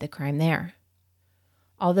and commit the crime there.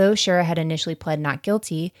 Although Shara had initially pled not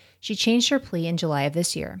guilty, she changed her plea in July of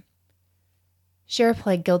this year. Shara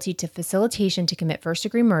pled guilty to facilitation to commit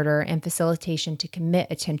first-degree murder and facilitation to commit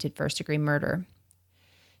attempted first-degree murder.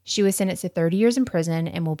 She was sentenced to 30 years in prison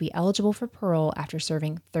and will be eligible for parole after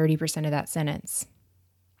serving 30% of that sentence.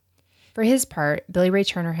 For his part, Billy Ray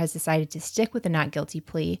Turner has decided to stick with the not guilty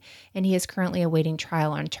plea, and he is currently awaiting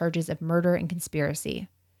trial on charges of murder and conspiracy.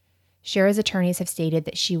 Shara's attorneys have stated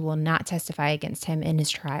that she will not testify against him in his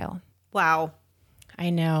trial. Wow. I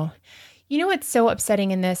know. You know what's so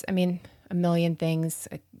upsetting in this? I mean, a million things.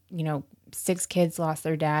 6 kids lost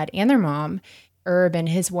their dad and their mom. Herb and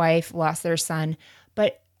his wife lost their son.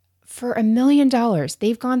 But for $1 million,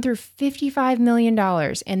 they've gone through $55 million.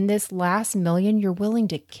 And this last $1 million, you're willing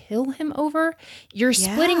to kill him over? You're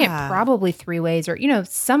splitting it probably 3 ways or,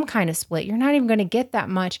 some kind of split. You're not even going to get that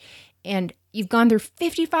much. And you've gone through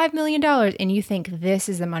 $55 million and you think this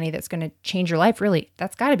is the money that's going to change your life. Really,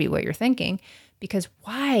 that's got to be what you're thinking. Because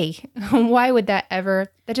why? Why would that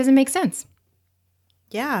doesn't make sense.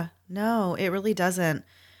 Yeah, no, it really doesn't.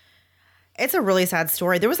 It's a really sad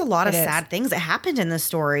story. There was a lot of sad things that happened in this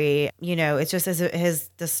story. It's just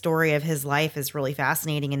the story of his life is really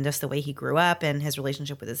fascinating, and just the way he grew up and his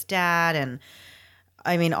relationship with his dad. And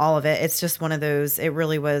I mean, all of it. It's just one of those, it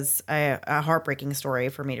really was a heartbreaking story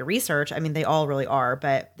for me to research. I mean, they all really are,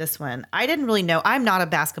 but this one, I didn't really know. I'm not a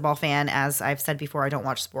basketball fan. As I've said before, I don't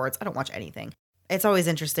watch sports. I don't watch anything. It's always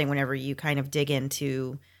interesting whenever you kind of dig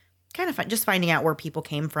into kind of just finding out where people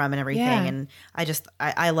came from and everything. Yeah. And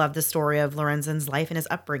I love the story of Lorenzen's life and his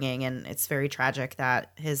upbringing. And it's very tragic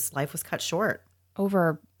that his life was cut short.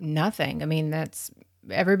 Over nothing. I mean,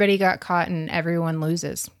 everybody got caught and everyone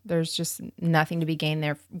loses. There's just nothing to be gained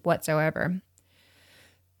there whatsoever.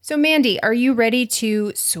 So Mandy, are you ready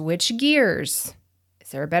to switch gears? Is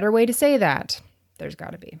there a better way to say that? There's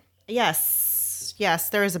got to be. Yes,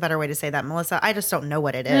 there is a better way to say that, Melissa. I just don't know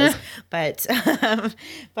what it is, but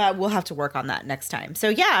we'll have to work on that next time. So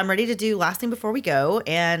yeah, I'm ready to do Last Thing Before We Go.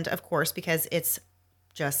 And of course, because it's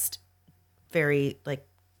just very like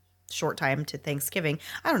short time to Thanksgiving.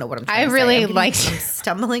 I don't know what I'm trying I to really say. liked I'm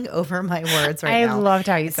stumbling over my words right now. I loved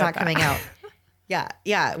how you It's said not that. coming out.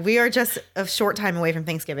 Yeah. We are just a short time away from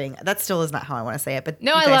Thanksgiving. That still is not how I want to say it, but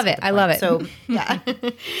No, you I guys love get it. the I point. love it. So yeah.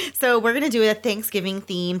 So we're gonna do a Thanksgiving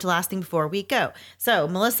themed last thing before we go. So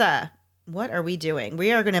Melissa, what are we doing?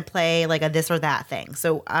 We are gonna play like a this or that thing.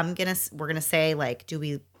 So we're gonna say like, do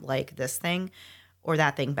we like this thing or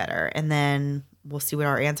that thing better? And then we'll see what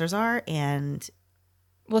our answers are and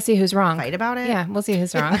We'll see who's wrong. fight about it. Yeah, we'll see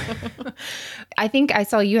who's wrong. I think I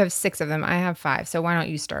saw you have 6 of them. I have 5. So why don't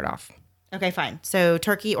you start off? Okay, fine. So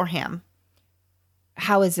turkey or ham?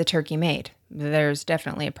 How is the turkey made? There's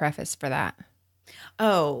definitely a preface for that.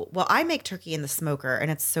 Oh, well, I make turkey in the smoker and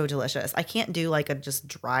it's so delicious. I can't do like a just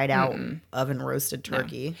dried out oven roasted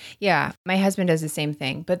turkey. Yeah, my husband does the same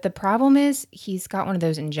thing. But the problem is he's got one of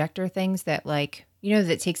those injector things that like,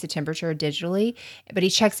 that takes the temperature digitally, but he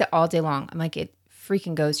checks it all day long. I'm like, it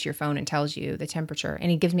freaking goes to your phone and tells you the temperature. And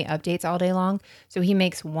he gives me updates all day long. So he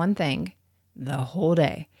makes one thing the whole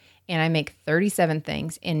day. And I make 37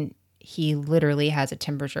 things and he literally has a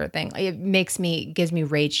temperature thing. It gives me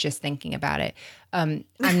rage just thinking about it. I'm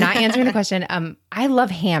not answering the question. I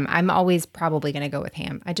love ham. I'm always probably going to go with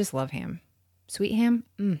ham. I just love ham. Sweet ham,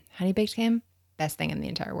 honey baked ham, best thing in the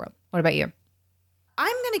entire world. What about you?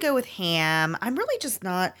 I'm going to go with ham. I'm really just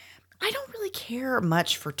not, I don't really care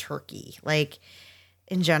much for turkey. Like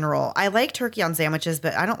in general, I like turkey on sandwiches,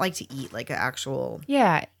 but I don't like to eat like an actual.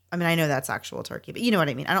 Yeah. I mean, I know that's actual turkey, but you know what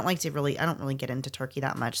I mean? I don't really get into turkey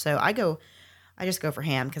that much. So I just go for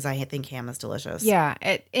ham because I think ham is delicious. Yeah.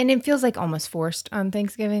 And it feels like almost forced on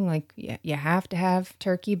Thanksgiving. Like, yeah, you have to have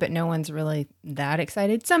turkey, but no one's really that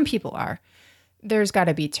excited. Some people are. There's got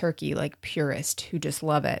to be turkey, like purists who just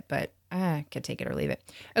love it, but I could take it or leave it.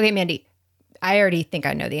 Okay, Mandy, I already think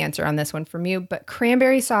I know the answer on this one from you, but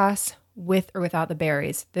cranberry sauce with or without the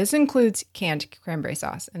berries. This includes canned cranberry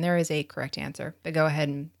sauce, and there is a correct answer, but go ahead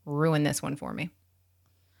and ruin this one for me.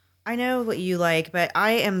 I know what you like, but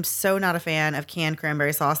I am so not a fan of canned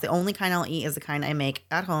cranberry sauce. The only kind I'll eat is the kind I make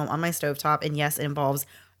at home on my stovetop, and yes, it involves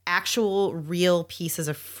actual real pieces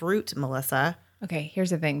of fruit, Melissa. Okay, here's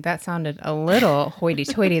the thing. That sounded a little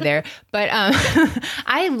hoity-toity there, but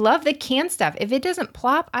I love the canned stuff. If it doesn't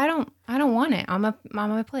plop, I don't want it on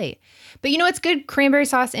my plate. But it's good cranberry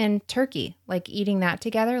sauce and turkey, like eating that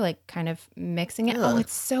together, like kind of mixing it. Ugh. Oh,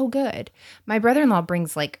 it's so good. My brother-in-law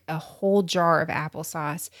brings like a whole jar of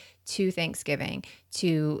applesauce to Thanksgiving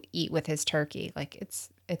to eat with his turkey. Like it's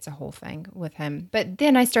a whole thing with him. But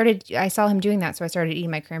then I saw him doing that, so I started eating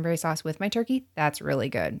my cranberry sauce with my turkey. That's really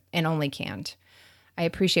good and only canned. I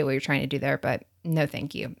appreciate what you're trying to do there, but no,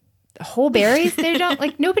 thank you. Whole berries, they don't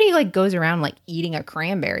like nobody like goes around like eating a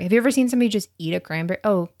cranberry. Have you ever seen somebody just eat a cranberry?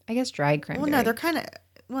 Oh, I guess dried cranberry. Well, no,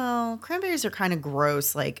 cranberries are kind of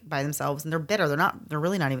gross like by themselves and they're bitter. They're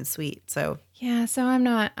really not even sweet. So yeah, so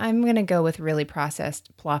I'm going to go with really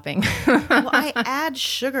processed plopping. well, I add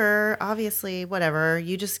sugar, obviously, whatever.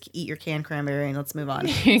 You just eat your canned cranberry and let's move on.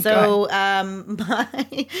 So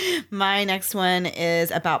my next one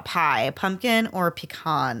is about pie, pumpkin or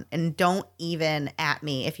pecan. And don't even at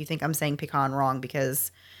me if you think I'm saying pecan wrong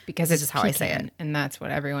because it's just how pecan, I say it. And that's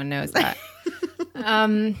what everyone knows that.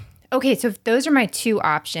 Okay, so if those are my 2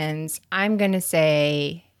 options, I'm going to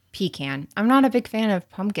say pecan. I'm not a big fan of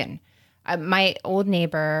pumpkin. My old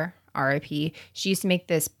neighbor, RIP, she used to make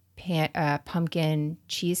this pumpkin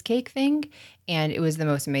cheesecake thing, and it was the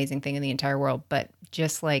most amazing thing in the entire world. But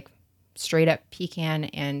just like straight up pecan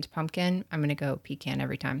and pumpkin, I'm going to go pecan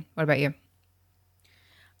every time. What about you?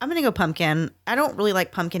 I'm going to go pumpkin. I don't really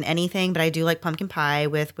like pumpkin anything, but I do like pumpkin pie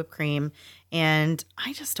with whipped cream. And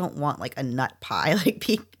I just don't want like a nut pie, like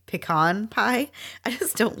pecan pie. I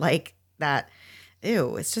just don't like that.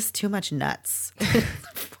 Ew, it's just too much nuts.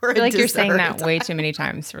 For I feel like you're saying that way too many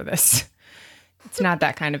times for this. It's not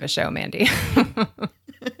that kind of a show, Mandy. But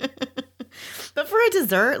for a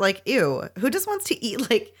dessert, like, ew, who just wants to eat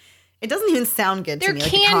like, it doesn't even sound good to me. They're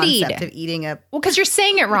like candied. the concept of eating a. Well, because you're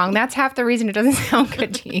saying it wrong. That's half the reason it doesn't sound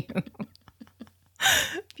good to you.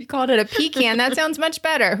 If you called it a pecan, that sounds much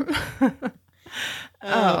better.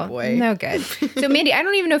 Oh, boy. No good. So, Mandy, I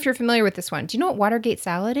don't even know if you're familiar with this one. Do you know what Watergate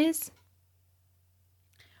salad is?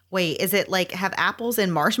 Wait, is it like have apples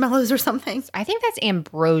and marshmallows or something? I think that's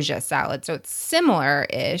ambrosia salad. So it's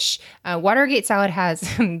similar-ish. Watergate salad has,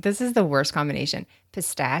 this is the worst combination,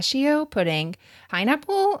 pistachio pudding,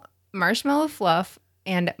 pineapple, marshmallow fluff.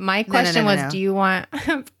 And my question was, do you want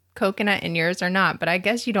coconut in yours or not? But I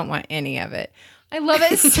guess you don't want any of it. I love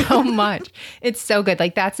it so much. It's so good.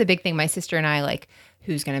 Like that's the big thing. My sister and I like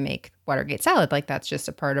who's going to make Watergate salad? Like that's just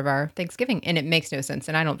a part of our Thanksgiving. And it makes no sense.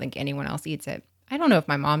 And I don't think anyone else eats it. I don't know if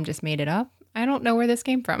my mom just made it up. I don't know where this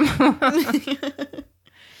came from.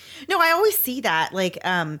 No, I always see that. Like,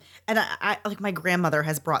 and I like my grandmother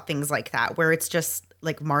has brought things like that where it's just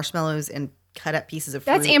like marshmallows and cut up pieces of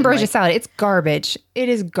fruit. That's ambrosia salad. It's garbage. It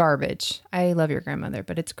is garbage. I love your grandmother,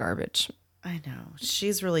 but it's garbage. I know.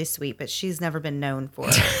 She's really sweet, but she's never been known for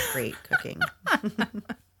great cooking.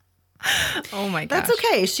 Oh my gosh. That's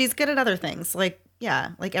okay. She's good at other things. Like,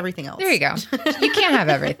 yeah, like everything else. There you go. You can't have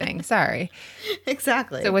everything. Sorry.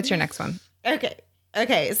 Exactly. So what's your next one?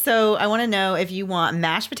 Okay, so I want to know if you want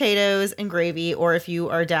mashed potatoes and gravy or if you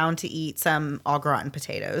are down to eat some au gratin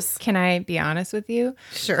potatoes. Can I be honest with you?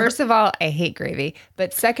 Sure. First of all, I hate gravy.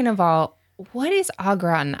 But second of all, what is au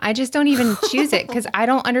gratin? I just don't even choose it because I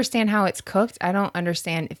don't understand how it's cooked. I don't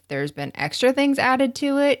understand if there's been extra things added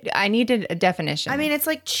to it. I needed a definition. I mean, it's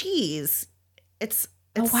like cheese.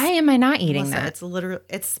 Why am I not eating Melissa, that?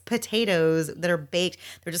 It's potatoes that are baked.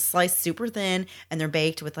 They're just sliced super thin and they're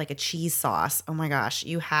baked with like a cheese sauce. Oh my gosh,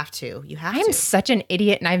 you have to. I'm such an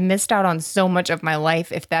idiot and I've missed out on so much of my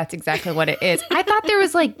life if that's exactly what it is. I thought there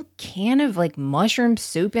was like can of like mushroom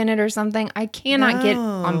soup in it or something. I cannot get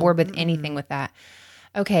on board with anything with that.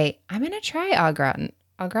 Okay, I'm going to try au gratin.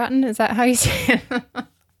 Au gratin, is that how you say it?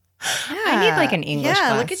 I need like an English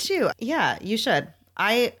class. Look at you. Yeah, you should.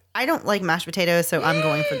 I don't like mashed potatoes, so I'm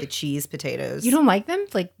going for the cheese potatoes. You don't like them?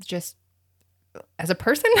 Like just as a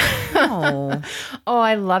person? No. Oh,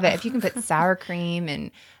 I love it. If you can put sour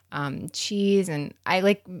cream and cheese and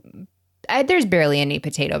there's barely any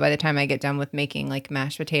potato by the time I get done with making like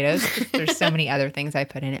mashed potatoes. There's so many other things I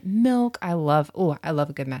put in it. Milk. I love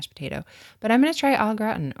a good mashed potato. But I'm going to try au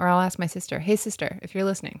gratin or I'll ask my sister. Hey sister, if you're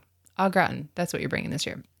listening, au gratin. That's what you're bringing this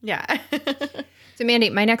year. Yeah. So Mandy,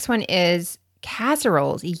 my next one is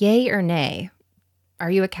casseroles, yay or nay?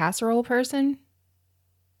 Are you a casserole person?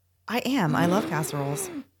 I am. I love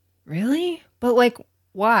casseroles. Really? But like,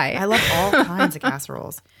 why? I love all kinds of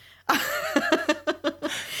casseroles.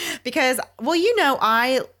 Because, well,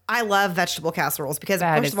 I love vegetable casseroles because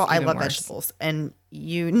first of all, I love vegetables and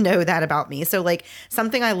you know that about me. So like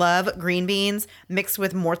something I love, green beans mixed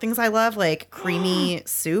with more things I love, like creamy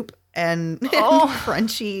soup and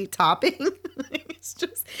crunchy topping. It's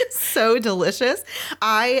just so delicious.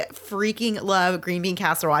 I freaking love green bean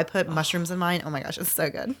casserole. I put mushrooms in mine. Oh my gosh, it's so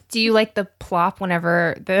good. Do you like the plop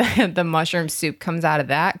whenever the mushroom soup comes out of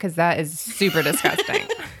that? Because that is super disgusting.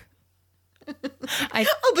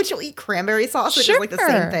 But you'll eat cranberry sauce, which is like the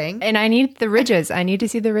same thing. And I need the ridges. I need to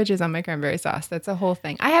see the ridges on my cranberry sauce. That's a whole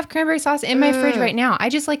thing. I have cranberry sauce in my fridge right now. I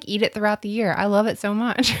just like eat it throughout the year. I love it so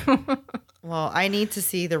much. Well, I need to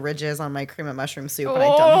see the ridges on my cream of mushroom soup, and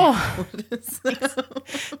I don't know.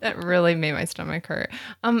 So. That really made my stomach hurt.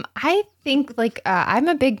 I think I'm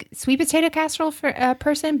a big sweet potato casserole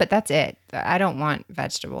person, but that's it. I don't want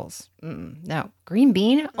vegetables. No, green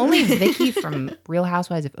bean. Only Vicky from Real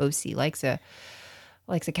Housewives of OC likes a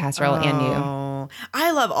casserole, and you. I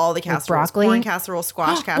love all the casseroles. Broccoli, corn casserole,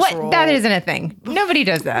 squash casserole. What? That isn't a thing. Nobody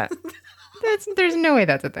does that. There's no way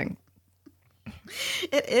that's a thing.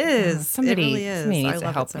 It is. Somebody, it really is. Somebody needs I to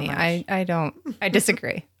love help it so me. much. I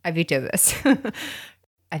disagree. I veto this.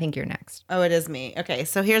 I think you're next. Oh, it is me. Okay,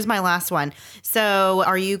 so here's my last one. So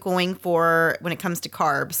are you going for, when it comes to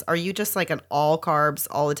carbs, are you just like an all carbs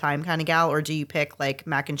all the time kind of gal, or do you pick like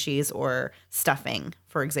mac and cheese or stuffing,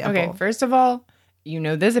 for example? Okay, first of all, you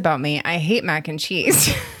know this about me. I hate mac and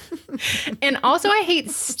cheese. And also I hate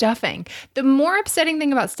stuffing. The more upsetting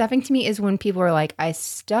thing about stuffing to me is when people are like, I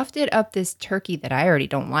stuffed it up this turkey that I already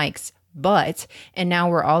don't like, and now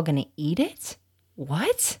we're all going to eat it?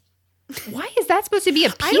 What? Why is that supposed to be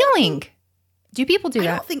appealing? Do people do that?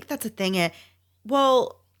 I don't think that's a thing.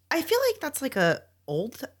 Well, I feel like that's like a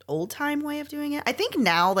old time way of doing it. I think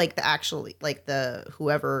now, like the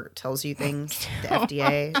whoever tells you things, the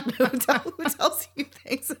FDA, who tells you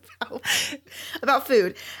things about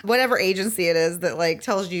food, whatever agency it is that like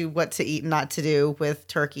tells you what to eat and not to do with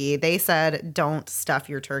turkey, they said don't stuff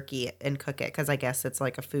your turkey and cook it because I guess it's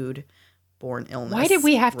like a food-borne illness. Why did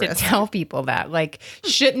we have to tell people that? Like,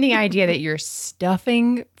 shouldn't the idea that you're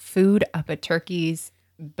stuffing food up a turkey's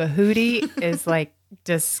bahootie is like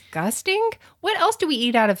disgusting? What else do we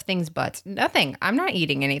eat out of things but? Nothing. I'm not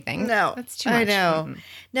eating anything. No. That's too much. I know. Mm-hmm.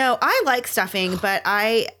 No, I like stuffing, but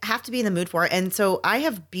I have to be in the mood for it. And so I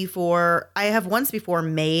have once before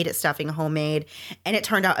made stuffing homemade, and it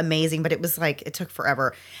turned out amazing, but it was like, it took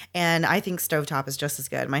forever. And I think stovetop is just as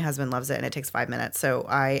good. My husband loves it, and it takes 5 minutes. So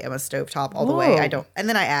I am a stovetop all the way. And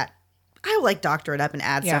then I like doctor it up and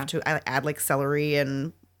add stuff to, I add like celery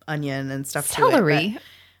and onion and stuff to it. Celery?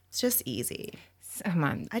 It's just easy. Come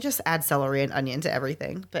on. I just add celery and onion to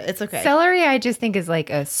everything, but it's okay. Celery, I just think is like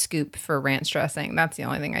a scoop for ranch dressing. That's the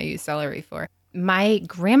only thing I use celery for. My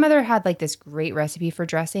grandmother had like this great recipe for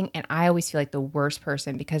dressing, and I always feel like the worst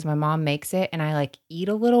person because my mom makes it and I like eat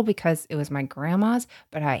a little because it was my grandma's,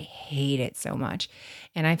 but I hate it so much.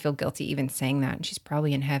 And I feel guilty even saying that. And she's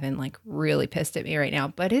probably in heaven, like really pissed at me right now,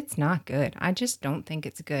 but it's not good. I just don't think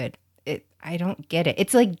it's good. I don't get it.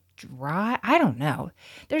 It's like dry. I don't know.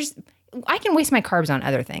 I can waste my carbs on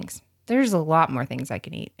other things. There's a lot more things I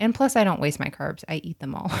can eat. And plus I don't waste my carbs. I eat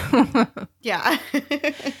them all. Yeah.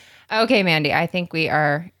 Okay, Mandy, I think we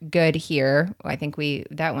are good here. I think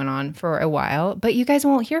that went on for a while, but you guys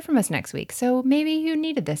won't hear from us next week. So maybe you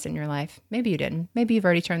needed this in your life. Maybe you didn't. Maybe you've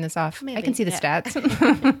already turned this off. Maybe, I can see the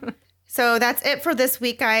stats. So that's it for this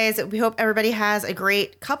week, guys. We hope everybody has a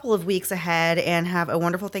great couple of weeks ahead and have a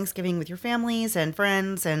wonderful Thanksgiving with your families and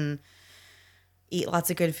friends and eat lots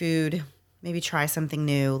of good food. Maybe try something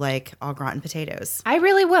new like au gratin potatoes. I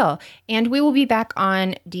really will. And we will be back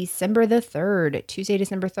on December the 3rd, Tuesday,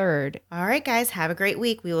 December 3rd. All right, guys. Have a great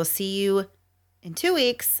week. We will see you in 2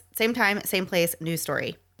 weeks. Same time, same place, new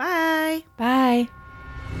story. Bye. Bye.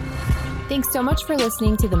 Thanks so much for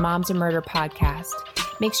listening to the Moms and Murder podcast.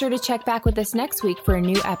 Make sure to check back with us next week for a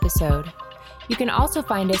new episode. You can also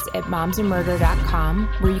find us at momsandmurder.com,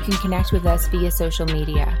 where you can connect with us via social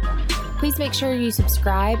media. Please make sure you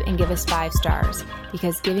subscribe and give us 5 stars,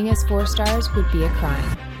 because giving us 4 stars would be a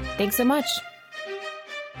crime. Thanks so much.